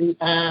 and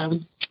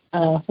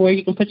where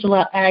you can put your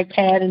little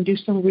iPad and do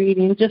some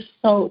reading, just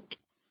soak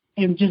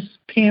and just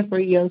pamper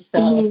yourself.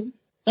 Mm-hmm.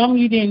 Something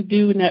you didn't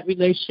do in that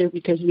relationship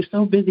because you're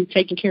so busy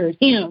taking care of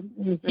him,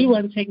 mm-hmm. He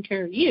wasn't taking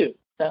care of you.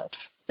 So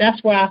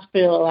that's where I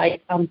feel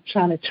like I'm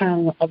trying to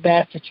turn a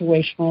bad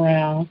situation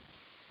around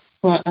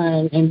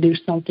and do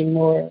something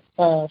more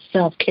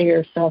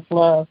self-care,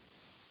 self-love.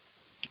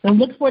 I'm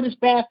looking for this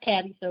bath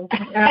caddy. So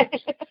I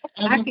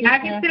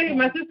can tell you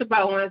my sister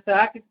bought one, so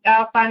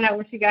I'll find out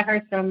where she got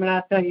hers from, and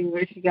I'll tell you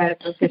where she got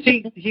it from,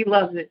 because she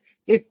loves it.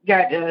 It's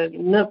got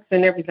nooks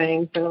and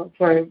everything. So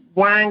for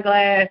wine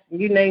glass,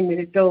 you name it,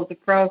 it goes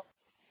across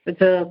the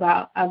tub.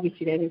 I'll get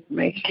you that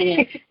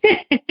information.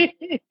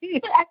 Yeah.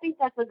 I think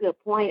that's a good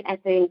point. I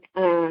think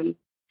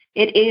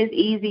it is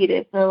easy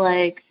to feel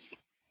like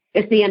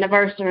it's the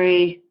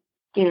anniversary,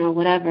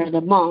 whatever,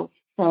 the month.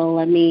 So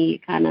let me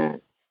kind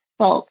of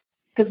sulk.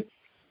 Because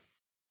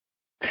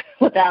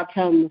without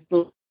telling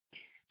the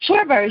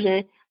short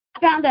version, I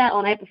found out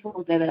on April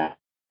Fool's Day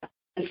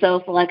and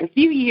so for like a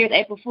few years,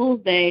 April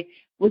Fool's Day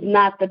was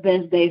not the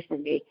best day for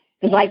me.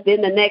 Because like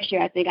then the next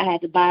year, I think I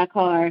had to buy a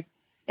car,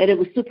 and it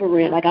was super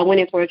rare. Like I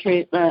went in for a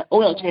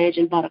oil change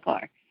and bought a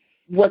car.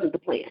 Wasn't the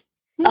plan.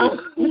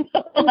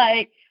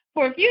 Like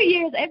for a few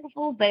years, April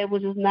Fool's Day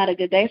was just not a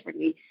good day for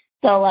me.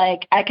 So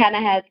like I kind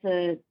of had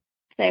to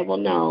say, well,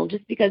 no,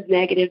 just because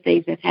negative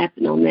things have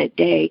happened on that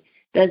day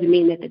doesn't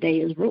mean that the day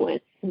is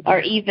ruined. Mm-hmm. Or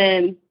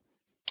even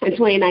in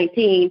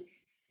 2019,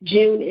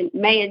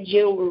 May and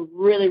June were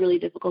really, really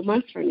difficult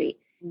months for me.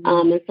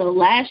 Mm-hmm. And so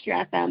last year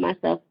I found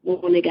myself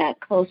when it got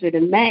closer to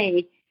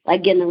May,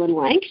 like getting a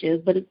little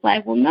anxious. But it's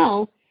like, well,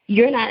 no,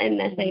 you're not in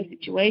that same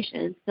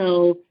situation.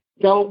 So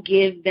don't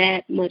give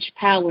that much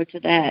power to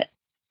that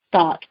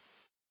thought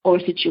or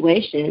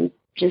situation.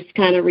 Just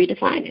kind of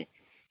redefine it.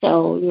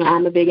 So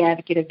I'm a big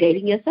advocate of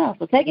dating yourself.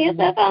 So taking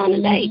yourself out on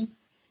a date.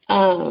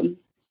 And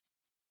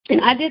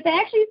I did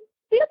that actually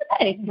the other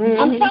day. Mm-hmm.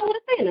 I'm so with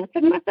Athena.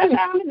 Took myself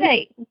out on a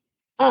date.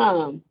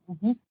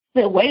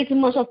 Spent way too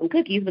much on some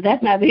cookies, but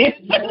that's not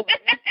it.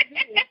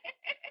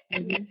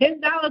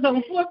 $10 on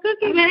 4 cookies.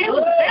 I mean, it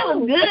was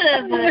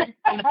good,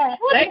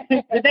 but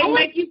did they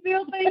make you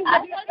feel things?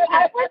 I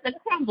put the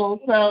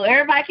crumble, so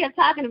everybody kept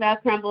talking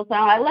about crumble. So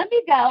I'm like, let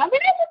me go. I mean,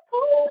 it was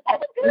cool. That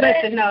was good.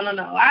 Listen, no.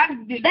 I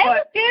did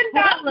for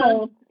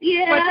 $10.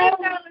 Yeah. For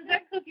 $10,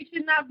 that cookie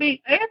should not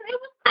be. It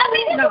was.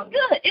 It was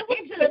good. It was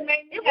good.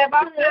 It have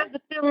all kinds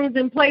of feelings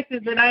in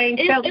places that I ain't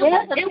felt. It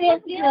was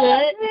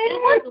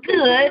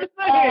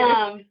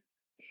good.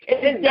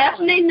 It's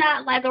definitely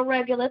not like a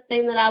regular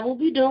thing that I will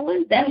be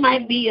doing. That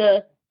might be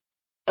a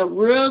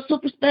real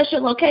super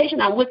special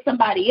location. I'm with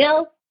somebody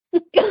else.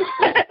 Wait,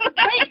 have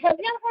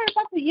y'all heard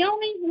about the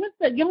yoni? What's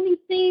the yoni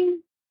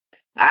scene?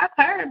 I've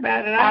heard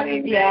about it. I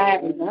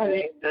haven't heard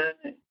it.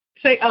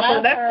 So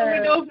that's what we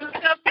do for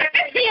stuff.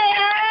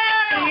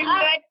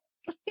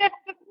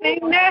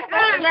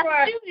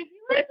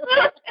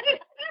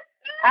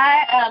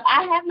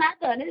 I have not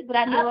done it, but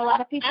I know a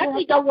lot of people. I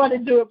think I want to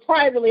do it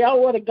privately. I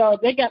want to go.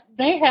 They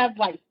have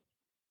like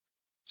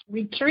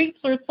retreats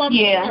or something.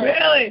 Yeah,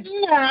 really.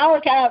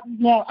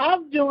 No,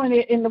 I'm doing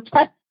it in the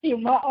privacy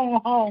of my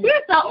own home.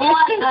 So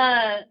on,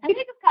 I think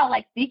it's called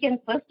like Seeking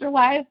Sister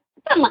Wife.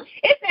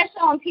 It's that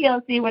show on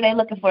TLC where they're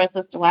looking for a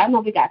sister wife. I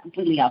know we got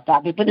completely off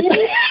topic, but it's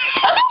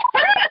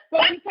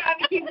but we're trying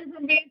to keep it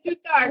from being too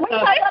dark. We're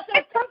talking about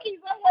those cookies.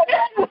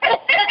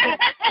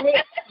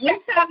 We're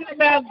talking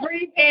about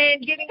grief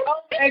and getting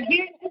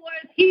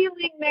towards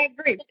healing that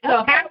grief.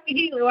 So how do we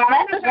heal it? Well,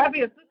 I'm not trying to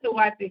be a sister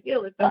wife to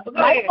heal it. So go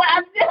ahead.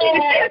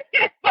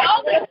 But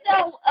on the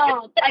show,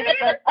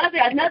 like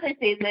another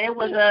season, it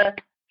was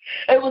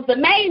the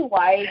main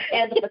wife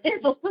and the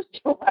potential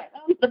sister wife.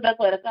 That's the best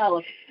way to call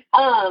it.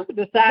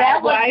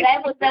 That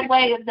was the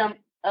way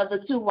of the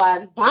two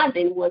wives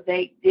bonding. Was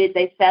they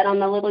sat on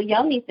the little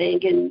yoni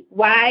thing, and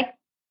why?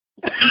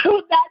 I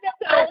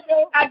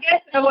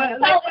guess it was.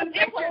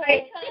 It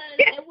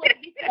was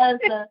because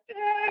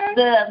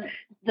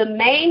the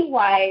main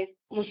wife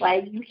was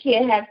like, you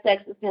can't have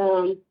sex with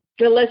him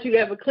unless you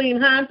have a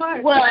clean hind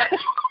part. Well.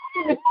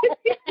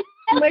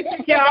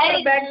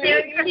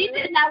 She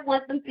did not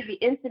want them to be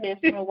intimate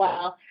for a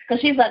while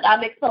because she's like,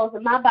 I'm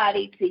exposing my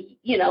body to,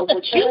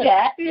 what you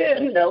got,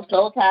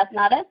 soul ties and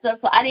all that stuff.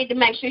 So I need to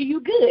make sure you're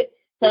good.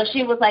 So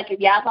she was like,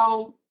 if y'all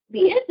gonna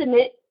be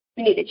intimate,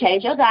 we need to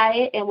change your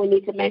diet and we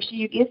need to make sure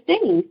you get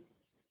steamed.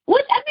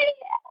 Which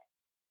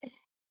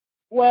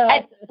well,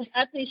 I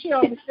think she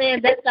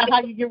understands that's not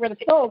how you get rid of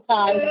soul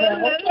ties.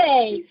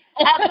 Okay.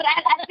 But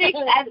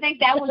I think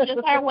that was just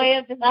her way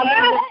of just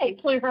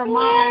clear her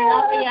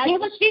mind.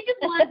 She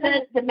just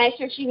wanted to make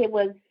sure she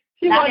was.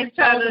 She wanted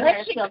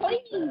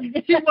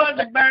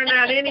to burn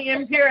out any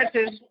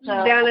impurities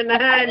down in the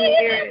hind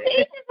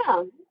area.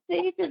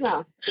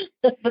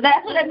 But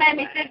that's what it made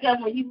me think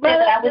of when you said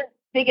that. I was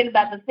thinking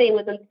about the scene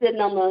with them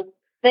sitting on the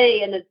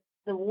thing, and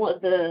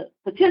the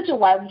potential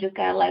wife was just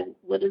kind of like,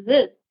 "What is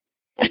this?"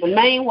 And the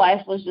main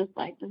wife was just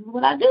like, "This is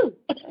what I do."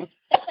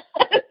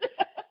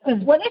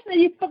 When they say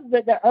you put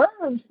the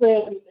herbs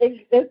in,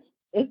 it's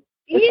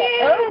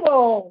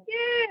herbal.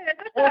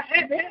 Yeah.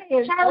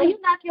 Charlie, you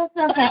knock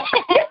yourself out.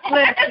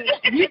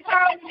 Listen, you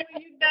call me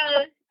when you're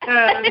done.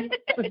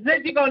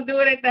 Since you're gonna do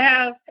it at the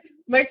house,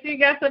 make sure you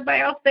got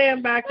somebody else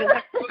stand by. Cause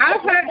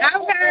I've heard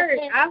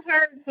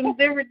some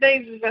different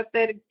things about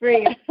that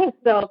experience.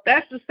 So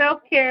that's the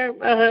self-care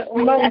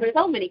moment. There's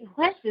so many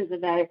questions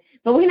about it,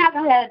 but we're not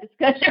gonna have a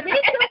discussion.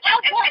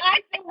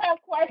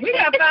 We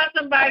gotta find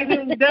somebody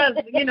who does,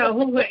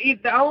 who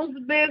either owns the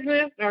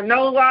business or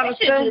knows all the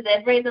stuff. Do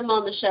that. Bring them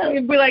on the show.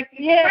 You'd be like,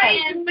 we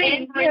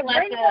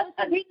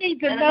need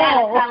to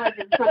know.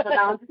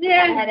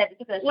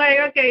 Like,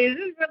 okay, is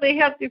this really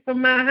healthy for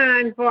my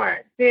hind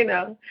part?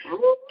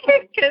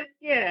 Because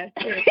I'm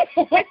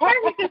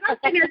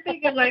sitting here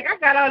thinking, like, I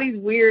got all these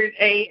weird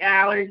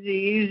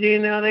allergies,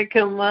 they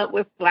come up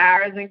with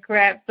flowers and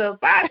crap. So if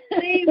I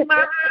see my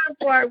hind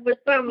part with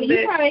something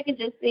you probably can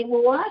just see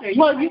with water.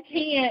 You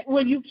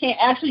can't.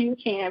 Actually, you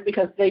can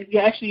because they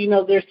actually,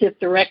 there's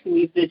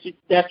hysterectomies.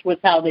 That's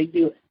how they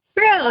do it.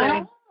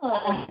 Really?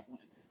 Oh.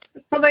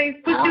 So they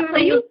put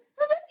you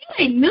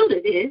ain't new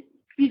to this.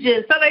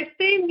 So they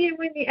steam you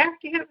when you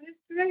after you have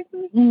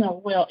hysterectomy?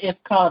 No, well, it's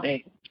called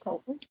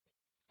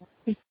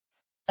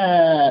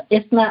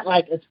it's not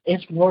like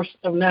it's worse.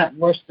 Not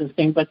worse than the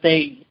thing, but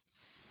they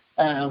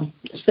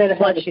instead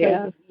of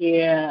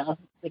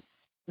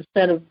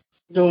instead of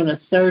doing a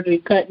surgery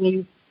cutting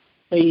you,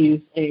 they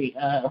use a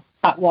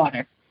hot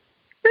water.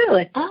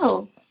 Really?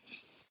 Oh.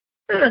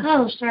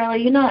 Oh,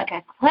 Shirley, I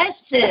got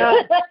questions. We're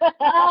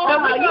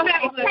gonna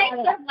have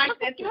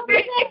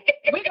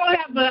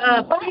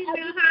a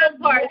female hind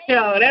part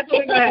show. That's what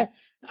we're gonna have.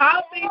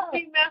 All these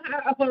female,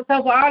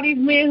 so for all these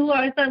men who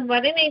are talking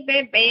about it ain't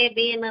that bad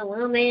being a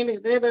woman.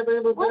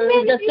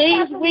 The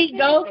things we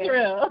go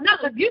through. No,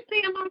 if you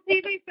see them on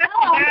TV,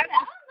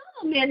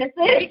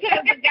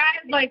 Because the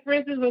guys, like, for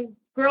instance, when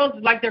girls,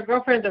 like, their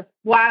girlfriends or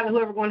wives or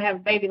whoever going to have a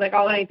baby, like,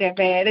 oh, it ain't that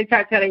bad. They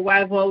try to tell their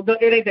wives, well,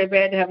 it ain't that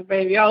bad to have a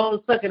baby.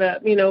 Oh, suck it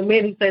up. Men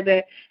who say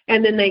that,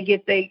 and then they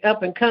get they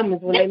up and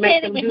comings when they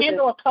make them do this. They can't even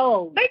handle a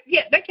cold. They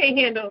can't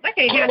handle a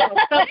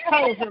stuffed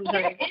cold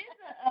sometimes.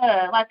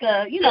 Like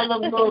a,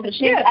 little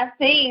shit. I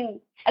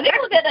think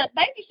it was at a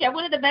baby shower.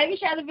 One of the baby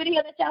shower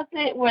video that y'all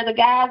sent where the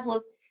guys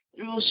was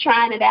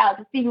trying it out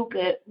to see who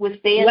could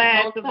withstand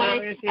those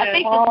times. I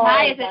think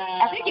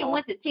I think it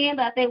went to 10,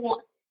 but I think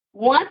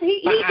once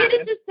he did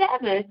it to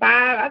 7. 5,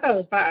 I thought it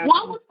was 5.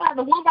 One was 5.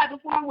 The one right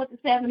before him went to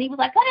 7. He was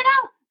like, cut it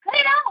out.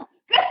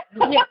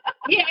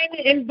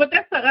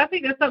 But I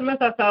think that's something else.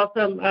 I saw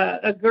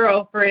a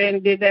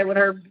girlfriend did that with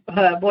her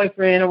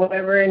boyfriend or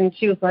whatever, and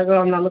she was like,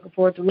 "Oh, I'm not looking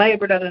forward to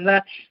labor." Da da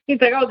da.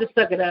 He's like, "Oh, just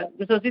suck it up."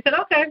 And so she said,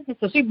 "Okay." And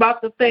so she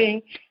bought the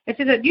thing, and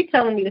she said, "You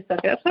telling me to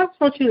suck it up? So I just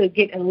want you to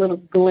get a little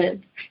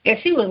glimpse." And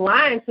she was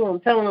lying to him,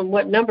 telling him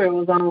what number it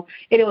was on,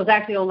 and it was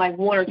actually on like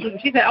 1 or 2.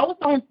 She said, "Oh,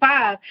 it's on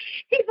 5."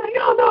 He's like,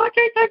 "Oh no, I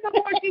can't take no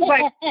more." She's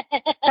like,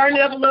 "Turn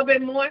it up a little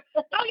bit more."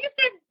 "Oh, you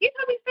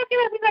told me to suck it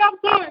up." He said, "I'm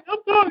sorry. I'm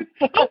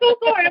so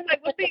sorry." I'm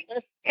like, "Well, see."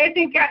 I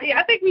think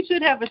we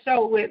should have a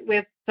show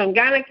with some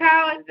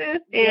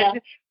gynecologists and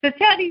to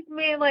tell these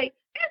men, like,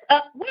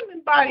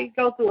 women's bodies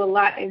go through a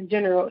lot in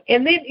general.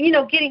 And then,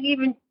 getting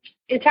even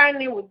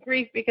tying in with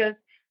grief, because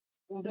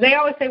they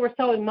always say we're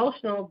so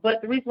emotional,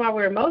 but the reason why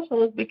we're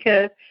emotional is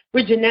because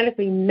we're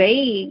genetically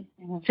made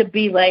to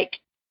be,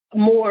 like,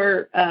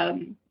 more, I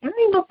don't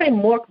even want to say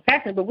more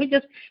compassionate, but we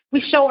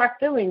show our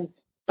feelings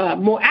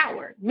more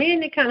outward. Men,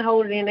 they kind of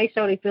hold it in. They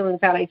show their feelings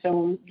how they show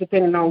them,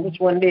 depending on which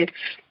one it is.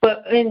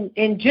 But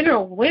in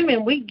general,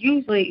 women, we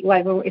usually,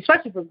 like,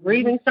 especially for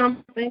grieving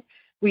something,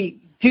 we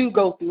do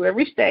go through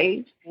every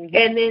stage.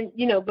 And then,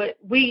 but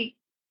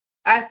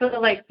I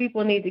feel like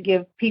people need to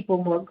give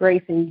people more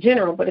grace in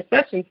general, but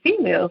especially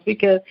females,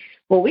 because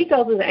when we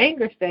go through the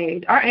anger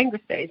stage, our anger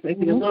stage may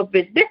be a little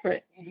bit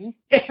different. And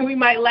we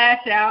might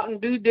lash out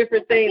and do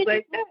different things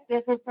like that.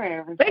 Different for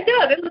everybody. They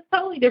do. It looks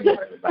totally different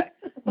for everybody.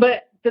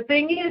 But the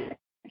thing is,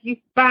 you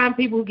find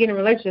people who get in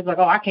relationships like,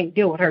 oh, I can't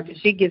deal with her because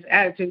she gets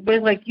attitude. But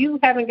it's like you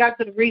haven't got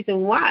to the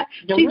reason why.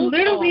 She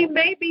literally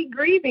may be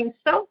grieving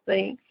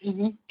something,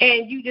 and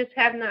you just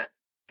have not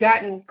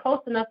gotten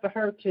close enough for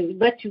her to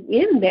let you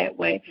in that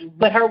way.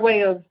 But her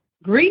way of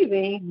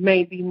grieving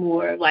may be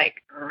more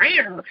like,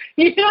 you know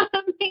what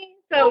I mean?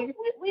 So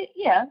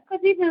because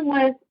even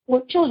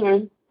with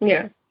children,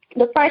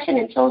 depression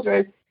in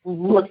children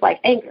looks like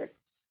anger.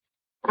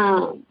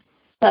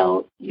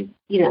 So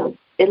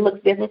it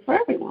looks different for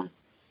everyone.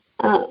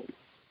 But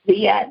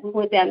we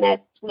went down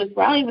that twist.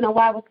 I don't even know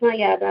why I was telling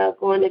you about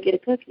going to get a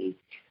cookie.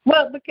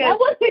 Well, because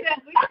we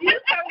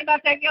talking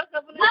about that girl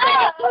couple of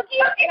cookie.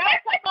 I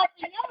talking about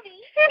the yoni.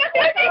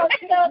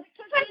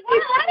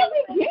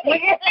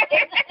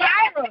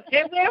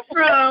 It went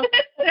from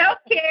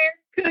self-care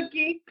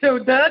cookie to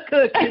the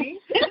cookie.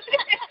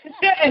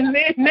 And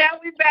then now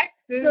we're back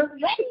to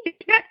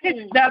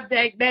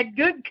that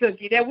good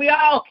cookie that we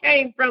all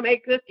came from, a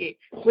cookie.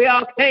 We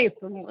all came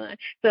from one.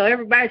 So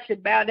everybody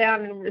should bow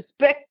down and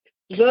respect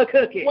the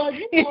cookie. Well,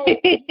 you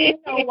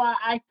know why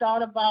I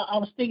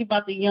was thinking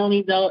about the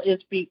yoni, though,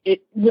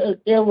 it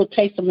will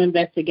take some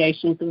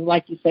investigation, because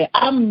like you said,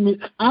 I'm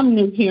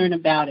new hearing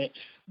about it.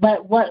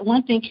 But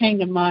one thing came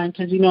to mind,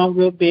 because, I'm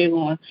real big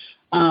on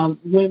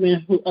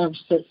women who of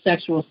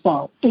sexual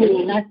assault.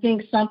 And I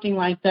think something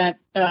like that,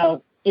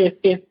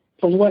 if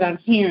from what I'm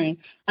hearing,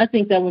 I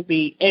think that would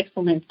be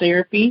excellent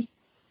therapy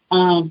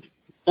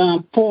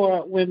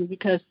for women,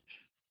 because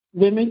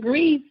women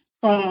grieve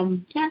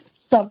from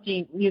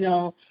something,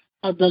 the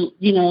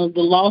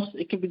loss.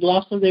 It could be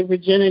loss of their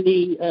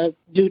virginity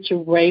due to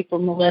rape or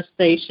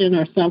molestation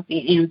or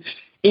something. And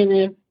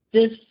if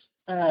this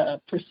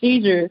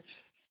procedure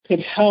could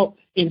help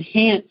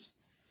enhance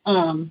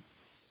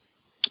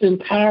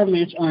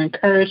empowerment or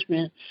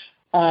encouragement,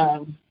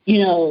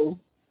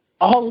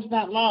 all is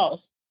not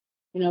lost.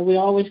 We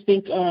always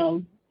think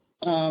in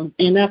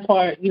that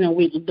part,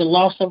 the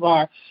loss of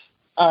our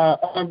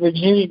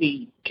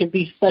virginity can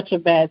be such a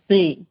bad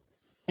thing.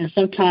 And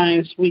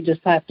sometimes we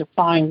just have to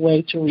find a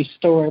way to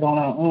restore it on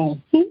our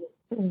own.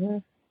 Mm-hmm.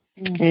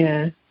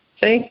 Yeah.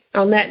 See,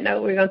 on that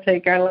note, we're going to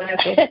take our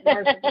last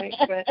commercial break.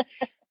 But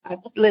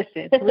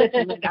listen,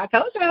 like I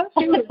told you,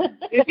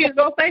 if you're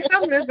going to say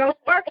something, it's going to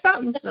spark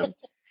something. So.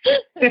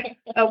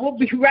 We'll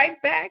be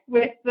right back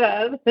with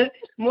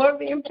more of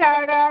the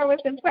Empowered Hour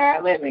with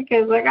Empowered Living,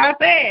 because like I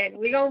said,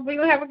 we're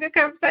gonna have a good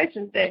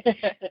conversation today.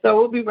 So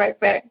we'll be right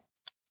back.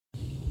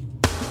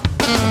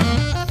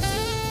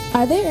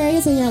 Are there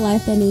areas in your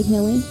life that need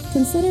healing?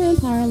 Consider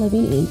Empowered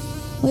Living Inc.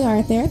 We are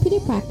a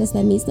therapeutic practice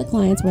that meets the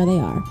clients where they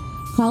are.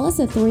 Call us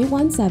at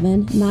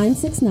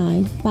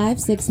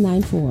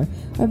 317-969-5694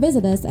 or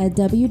visit us at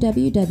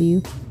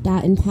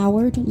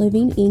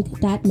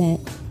www.empoweredlivinginc.net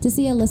to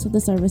see a list of the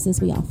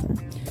services we offer.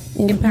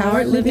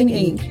 Empowered Living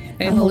Inc.,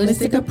 a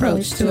holistic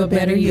approach to a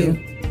better you.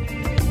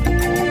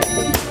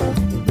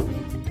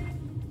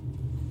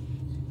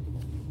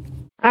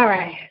 All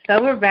right,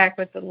 so we're back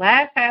with the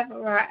last half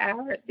of our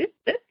hour. This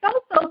goes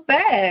so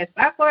fast.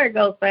 I swear it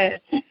goes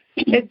fast.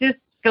 It just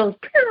goes,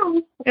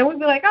 and we'd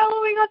be like, oh, what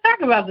are we going to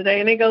talk about today?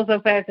 And it goes so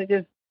fast it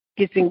just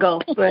gets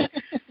engulfed. But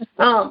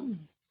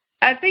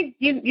I think,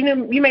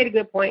 you made a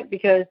good point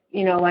because,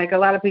 like a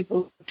lot of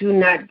people do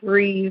not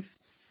grieve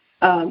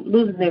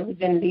losing their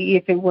virginity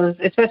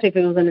especially if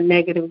it was in a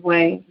negative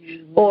way,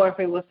 or if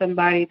it was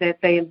somebody that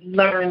they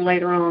learned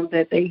later on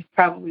that they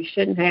probably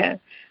shouldn't have.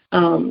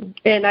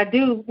 And I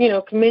do,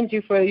 commend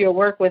you for your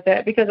work with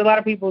that, because a lot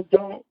of people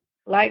don't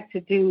like to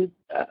do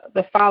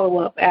the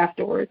follow-up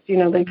afterwards.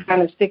 They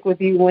kind of stick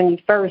with you when you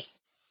first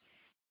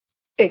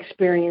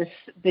experience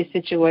the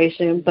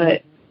situation,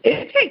 but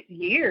it takes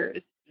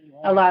years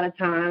a lot of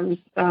times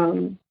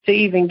to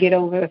even get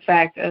over the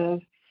fact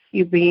of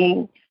you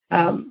being,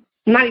 not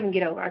even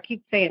get over, I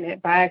keep saying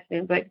that by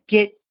accident, but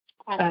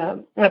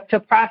to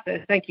process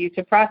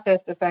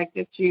the fact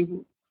that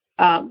you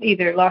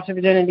either lost your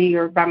virginity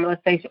or by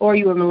molestation, or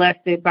you were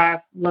molested by a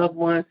loved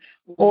one,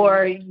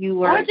 or you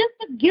were... Or just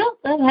the guilt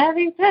of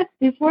having sex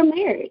before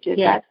marriage,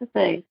 that's the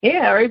thing.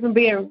 Yeah, or even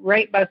being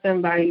raped by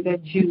somebody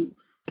that you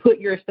put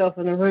yourself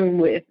in a room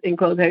with, in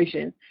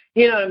quotations.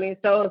 You know what I mean?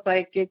 So it's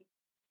like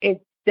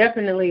it's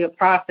definitely a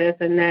process,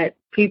 and that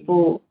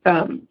people...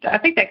 I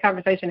think that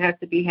conversation has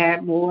to be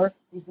had more,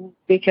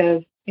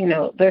 because,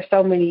 there's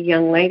so many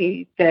young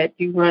ladies that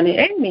you run in,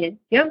 and men,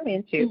 young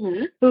men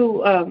too,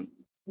 who...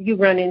 you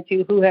run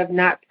into who have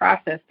not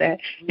processed that,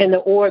 and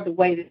the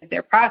way that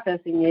they're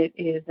processing it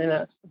is in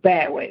a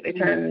bad way. They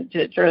turn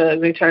into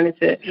drugs, they turn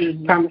into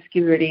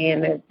promiscuity,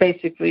 and they're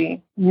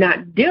basically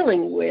not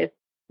dealing with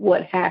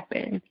what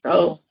happened.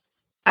 So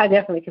I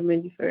definitely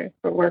commend you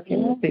for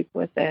working with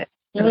people with that.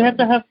 And we have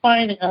to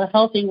find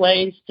healthy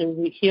ways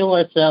to heal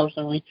ourselves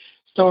and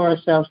restore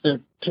ourselves to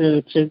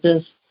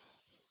just,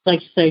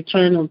 like you say,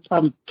 turn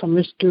from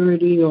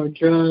promiscuity or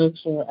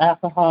drugs or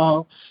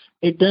alcohol.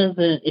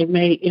 It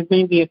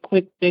may be a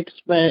quick fix,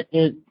 but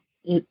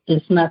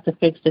it's not the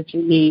fix that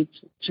you need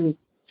to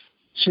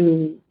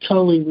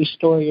totally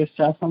restore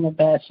yourself from a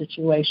bad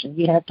situation.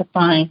 You have to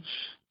find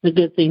the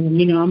good things.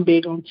 I'm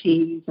big on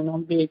teas, and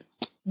I'm big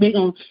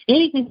on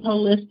anything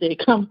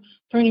holistic. I'm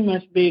pretty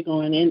much big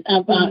on it.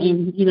 And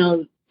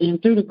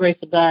through the grace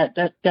of God,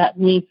 that got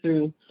me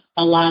through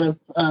a lot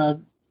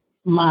of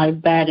my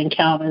bad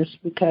encounters,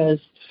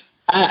 because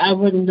I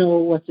wouldn't know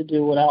what to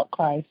do without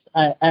Christ.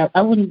 I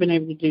wouldn't have been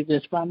able to do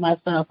this by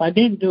myself. I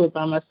didn't do it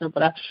by myself,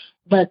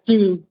 but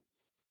through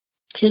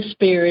His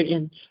Spirit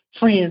and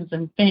friends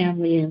and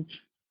family and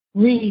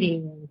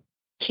reading and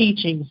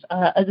teachings,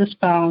 I just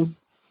found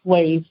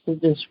ways to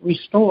just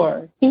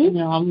restore.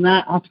 I'm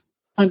not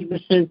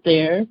 100%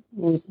 there.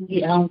 I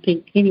don't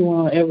think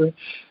anyone will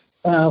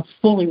ever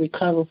fully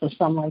recover from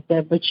something like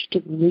that, but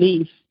you can at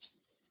least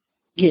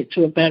get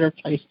to a better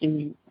place than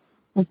you.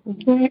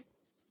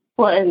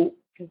 Well, and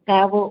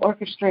God will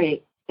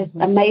orchestrate. It's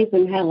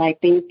amazing how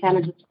things kind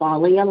of just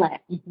fall in your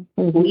lap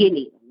when you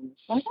need them.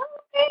 It's like,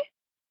 oh, okay,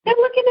 I'm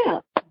looking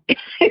out.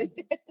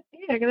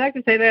 Yeah, because I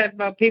can say that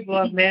about people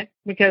I've met,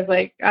 because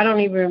I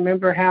don't even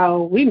remember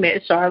how we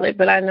met Charlotte,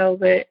 but I know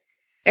that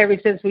ever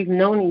since we've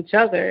known each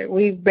other,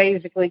 we've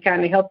basically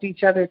kind of helped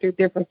each other through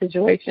different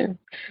situations.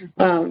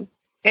 And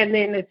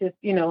then it's just,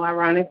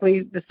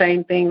 ironically the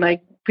same thing.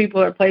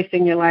 People are placed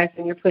in your life,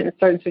 and you're put in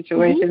certain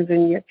situations,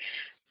 and you're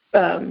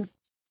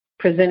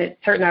presented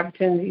certain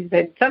opportunities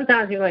that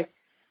sometimes you're like,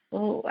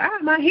 well, why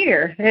am I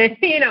here? And,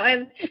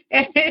 and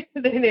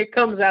then it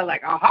comes out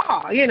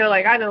aha,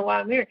 I know why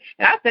I'm here.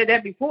 And I said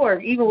that before,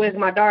 even with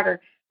my daughter,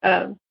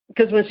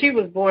 because when she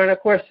was born, of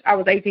course, I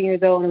was 18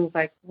 years old, and was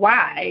like,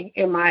 why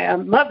am I a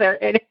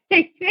mother at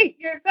 18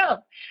 years old?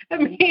 I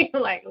mean,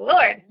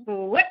 Lord,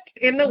 what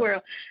in the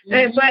world?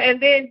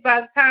 And then by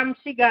the time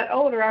she got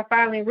older, I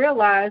finally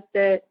realized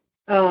that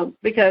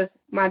because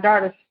my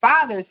daughter's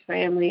father's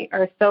family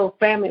are so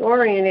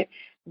family-oriented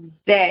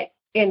that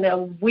in a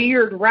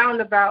weird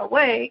roundabout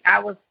way, I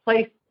was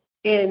placed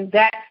in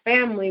that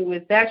family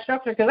with that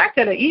structure, because I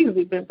could have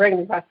easily been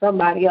pregnant by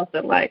somebody else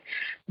in life.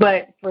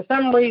 But for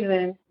some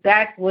reason,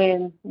 that's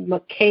when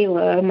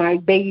Michaela, my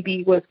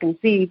baby, was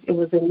conceived. It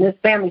was in this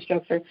family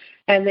structure.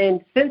 And then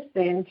since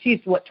then,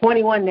 she's,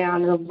 21 now,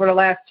 and for the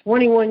last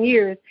 21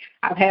 years,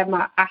 I've had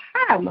my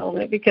aha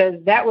moment, because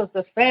that was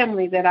the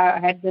family that I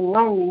had been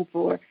longing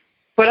for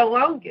the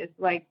longest.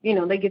 Like,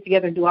 they get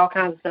together and do all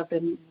kinds of stuff.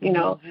 And,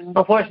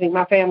 unfortunately,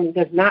 my family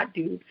does not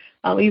do,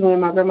 even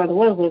when my grandmother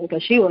was living,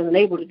 because she wasn't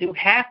able to do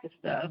half the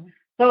stuff.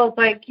 So it's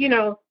like,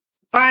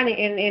 finding,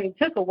 and it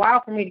took a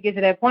while for me to get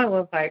to that point where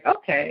it's like,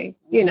 okay,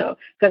 because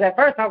at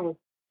first I was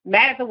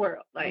mad at the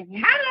world. Like, how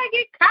did I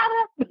get caught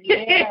up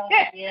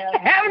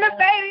having a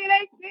baby in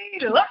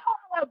 18?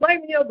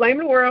 Blaming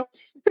the world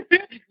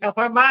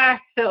for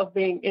myself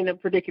being in a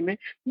predicament.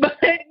 But,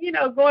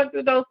 going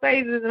through those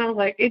phases, and I was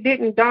like, it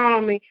didn't dawn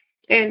on me.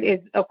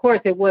 And of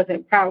course, it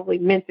wasn't probably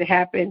meant to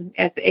happen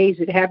at the age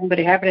that it happened, but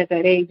it happened at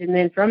that age. And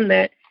then from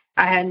that,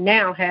 I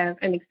now have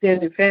an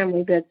extended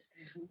family that's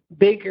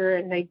bigger,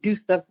 and they do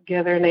stuff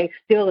together, and they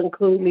still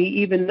include me,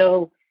 even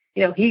though,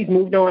 he's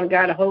moved on and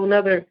got a whole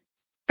nother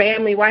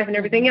family, wife, and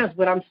everything else,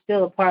 but I'm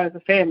still a part of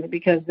the family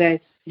because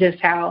that's just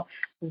how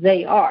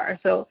they are.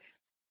 So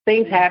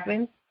things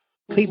happen.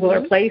 People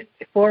are placed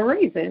for a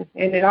reason,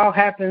 and it all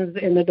happens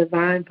in the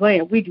divine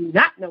plan. We do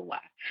not know why,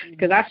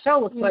 because I sure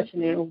was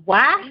questioning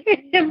why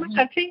am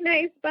I a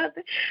teenage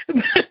mother?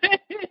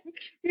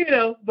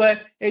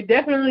 But it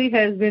definitely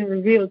has been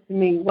revealed to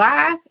me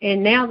why.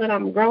 And now that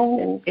I'm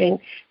grown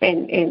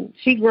and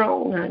she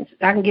grown,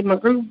 I can get my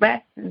groove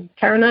back and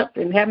turn up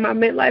and have my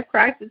midlife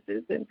crises,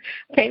 and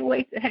can't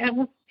wait to have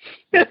them.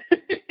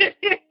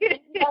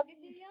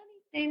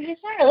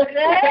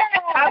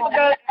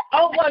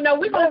 No,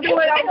 we're gonna do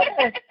it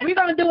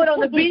on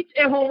the beach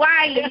in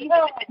Hawaii.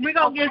 We're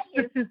gonna go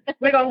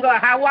to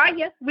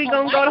Hawaii. We're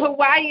gonna go to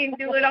Hawaii and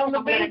do it on the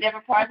beach. In a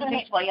different part of the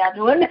beach while y'all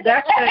doing it.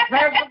 That's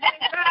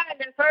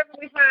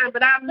perfectly fine.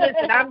 But I'm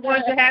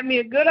going to have me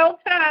a good old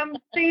time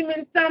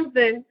steaming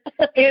something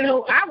in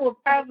Hawaii. I will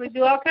probably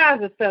do all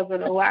kinds of stuff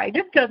in Hawaii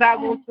just because I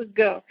want to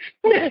go.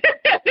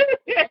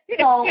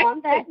 So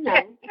on that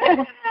note.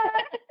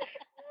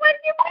 What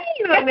do you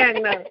mean on that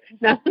note?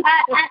 No.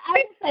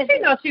 She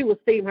knows she will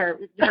steam her.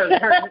 It's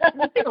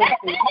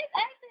actually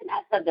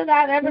not something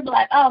I'd ever be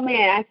like, oh,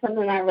 man, that's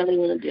something I really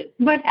want to do.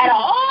 But out of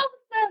all the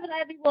stuff that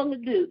I'd be willing to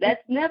do,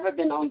 that's never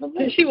been on the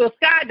list. She will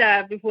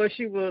skydive before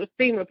she will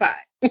steam a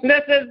pie.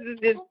 That's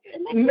just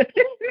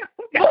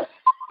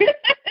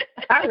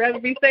I'd rather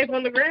be safe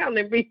on the ground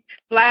than be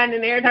flying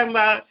in the air talking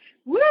about,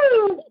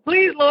 woo,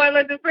 please, Lord,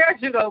 let the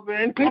parachute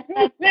open.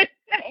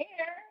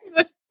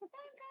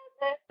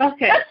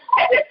 Okay.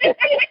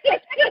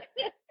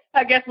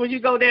 I guess when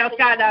you go down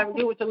skydiving,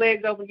 do it with your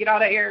legs open, get all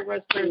that air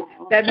rush through.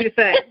 That'd be the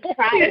same.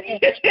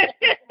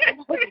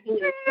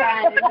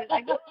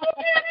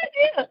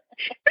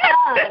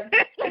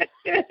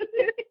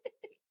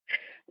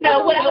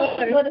 No, what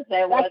is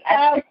that? What?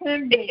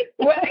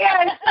 Well,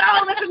 yeah,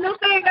 that's a new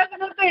thing. That's a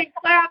new thing.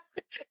 Clap,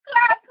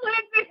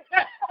 click.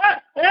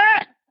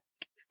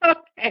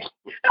 Okay.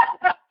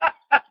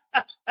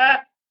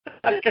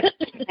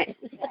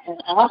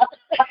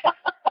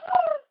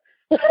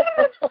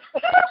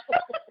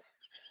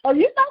 Oh,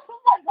 you know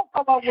somebody's gonna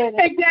come up with it.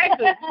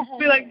 Exactly.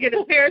 Feel like get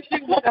a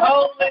parachute with a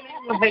hole in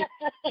it.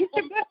 I'm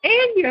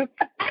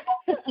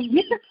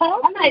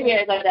not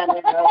even going down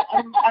there, girl.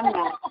 I'm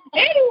not.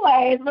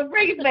 Anyways, but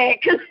bring it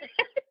back because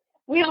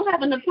we don't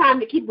have enough time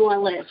to keep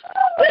going less.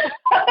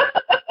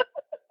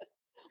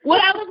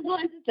 What I was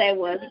going to say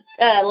was,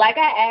 like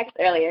I asked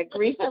earlier,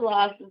 grief and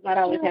loss does not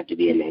always have to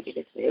be a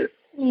negative thing.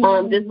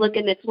 Just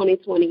looking at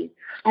 2020,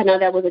 I know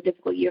that was a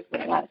difficult year for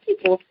a lot of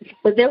people,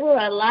 but there were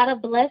a lot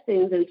of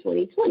blessings in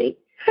 2020.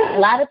 A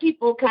lot of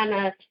people kind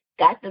of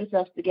got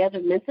themselves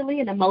together mentally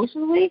and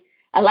emotionally.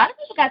 A lot of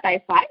people got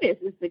their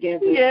finances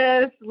together.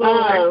 Yes,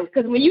 Lord.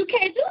 Because when you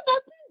can't do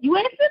nothing, you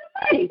ain't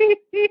spending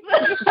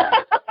money.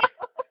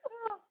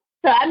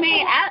 So, I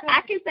mean,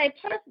 I can say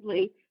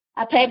personally,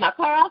 I paid my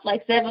car off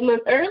like 7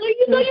 months early.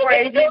 You know, you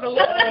praise do the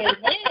Lord.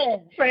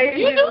 Praise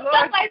you do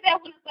stuff like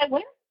that when it's like,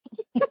 well,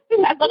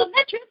 I go to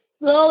Metro,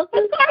 so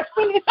it's car.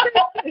 So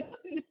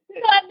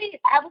I mean,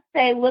 I would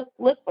say look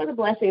for the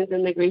blessings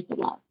in the grief and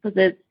loss,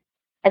 because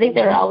I think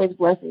there are always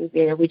blessings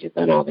there. We just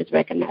don't always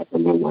recognize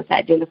them or want to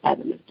identify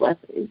them as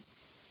blessings.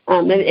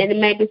 And it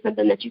may be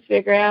something that you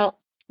figure out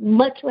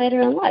much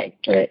later in life,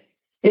 but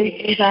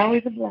it's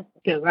always a blessing.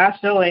 Because I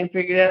sure ain't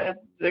figured out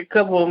a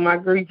couple of my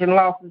grief and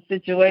loss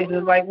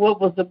situations, like what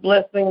was the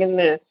blessing in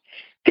this?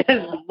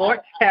 Because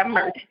Lord have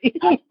mercy.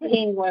 I've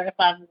seen where if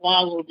I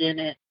wallowed in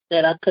it,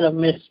 that I could have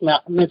missed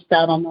out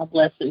on my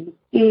blessings.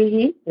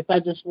 Mm-hmm. If I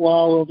just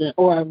wallowed in,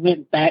 or I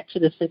went back to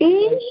the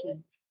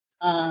situation.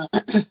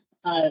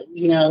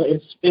 You know,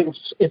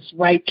 it's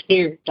right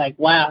here. It's like,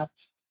 wow,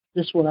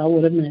 this is what I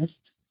would have missed.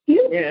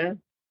 Yeah.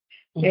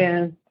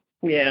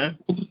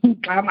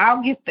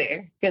 I'll get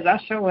there, because I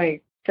sure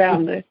ain't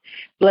found the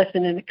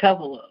blessing in a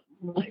couple of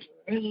them. Like,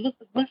 there's a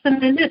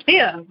blessing in this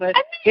here, but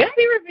it'll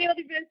be revealed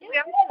eventually.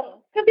 I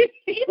know. Because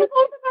even going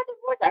through my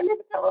divorce, I never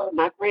all of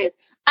my friends.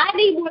 I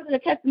need more than a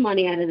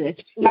testimony out of this.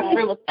 My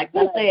friend was like,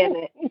 "Don't say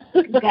that."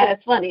 God,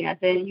 it's funny. I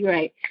said, "You're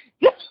right."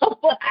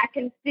 But I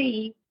can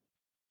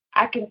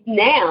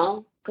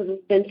now, because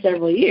it's been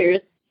several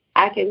years,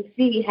 I can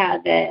see how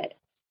that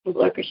was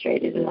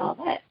orchestrated and all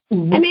that.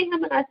 Mm-hmm. I mean,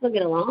 him and I still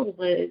get along,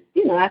 but,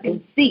 I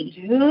can see.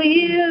 Do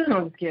you?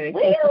 I'm just kidding.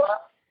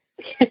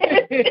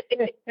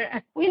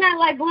 We're not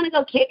like going to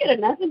go kick it or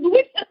nothing,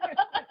 but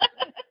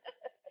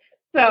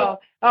So,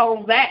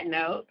 on that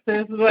note,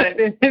 this is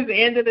the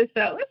end of the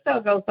show. This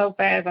show goes so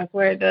fast, I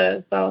swear it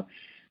does. So,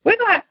 we're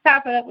going to have to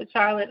top it up with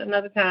Charlotte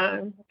another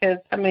time because,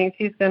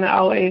 she's going to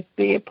always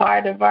be a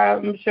part of our,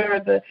 I'm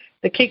sure, the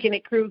Kicking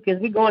It crew because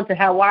we're going to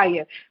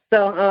Hawaii.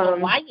 So,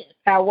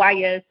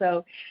 Hawaii.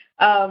 So,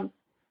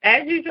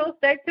 as usual,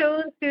 stay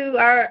tuned to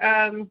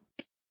our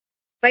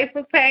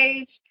Facebook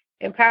page,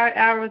 Empowered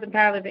Hours,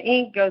 Empowered Living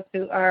Inc. Go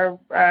to our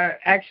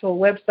actual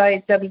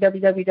website,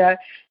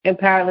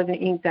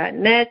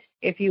 www.empoweredlivinginc.net.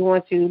 If you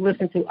want to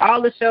listen to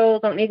all the shows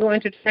on Ego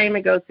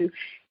Entertainment, go to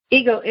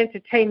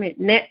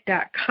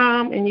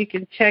egoentertainmentnet.com, and you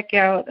can check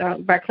out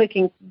by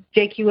clicking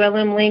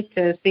JQLM link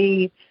to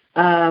see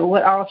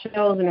what all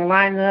shows and their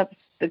lineups,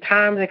 the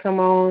times they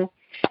come on,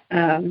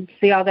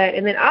 see all that.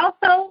 And then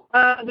also,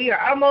 we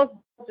are almost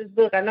this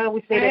book. I know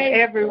we say that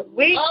every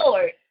week.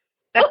 Lord.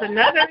 That's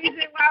another reason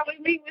why we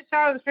meet with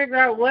y'all to figure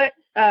out what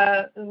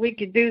we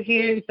could do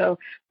here. So,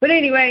 but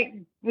anyway,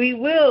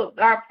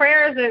 our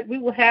prayers that we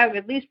will have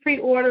at least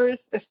pre-orders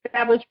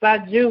established by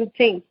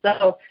Juneteenth.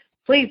 So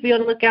please be on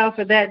the lookout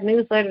for that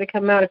newsletter to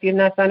come out. If you're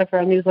not signed up for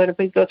our newsletter,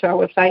 please go to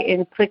our website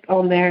and click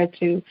on there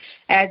to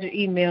add your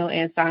email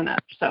and sign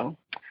up. So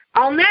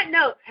on that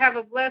note, have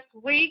a blessed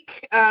week.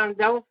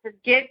 Don't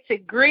forget to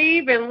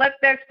grieve and let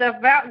that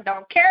stuff out and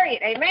don't carry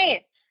it. Amen.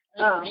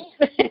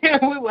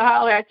 We will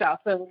holler at y'all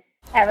soon.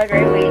 Have a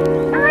great week.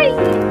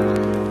 Bye.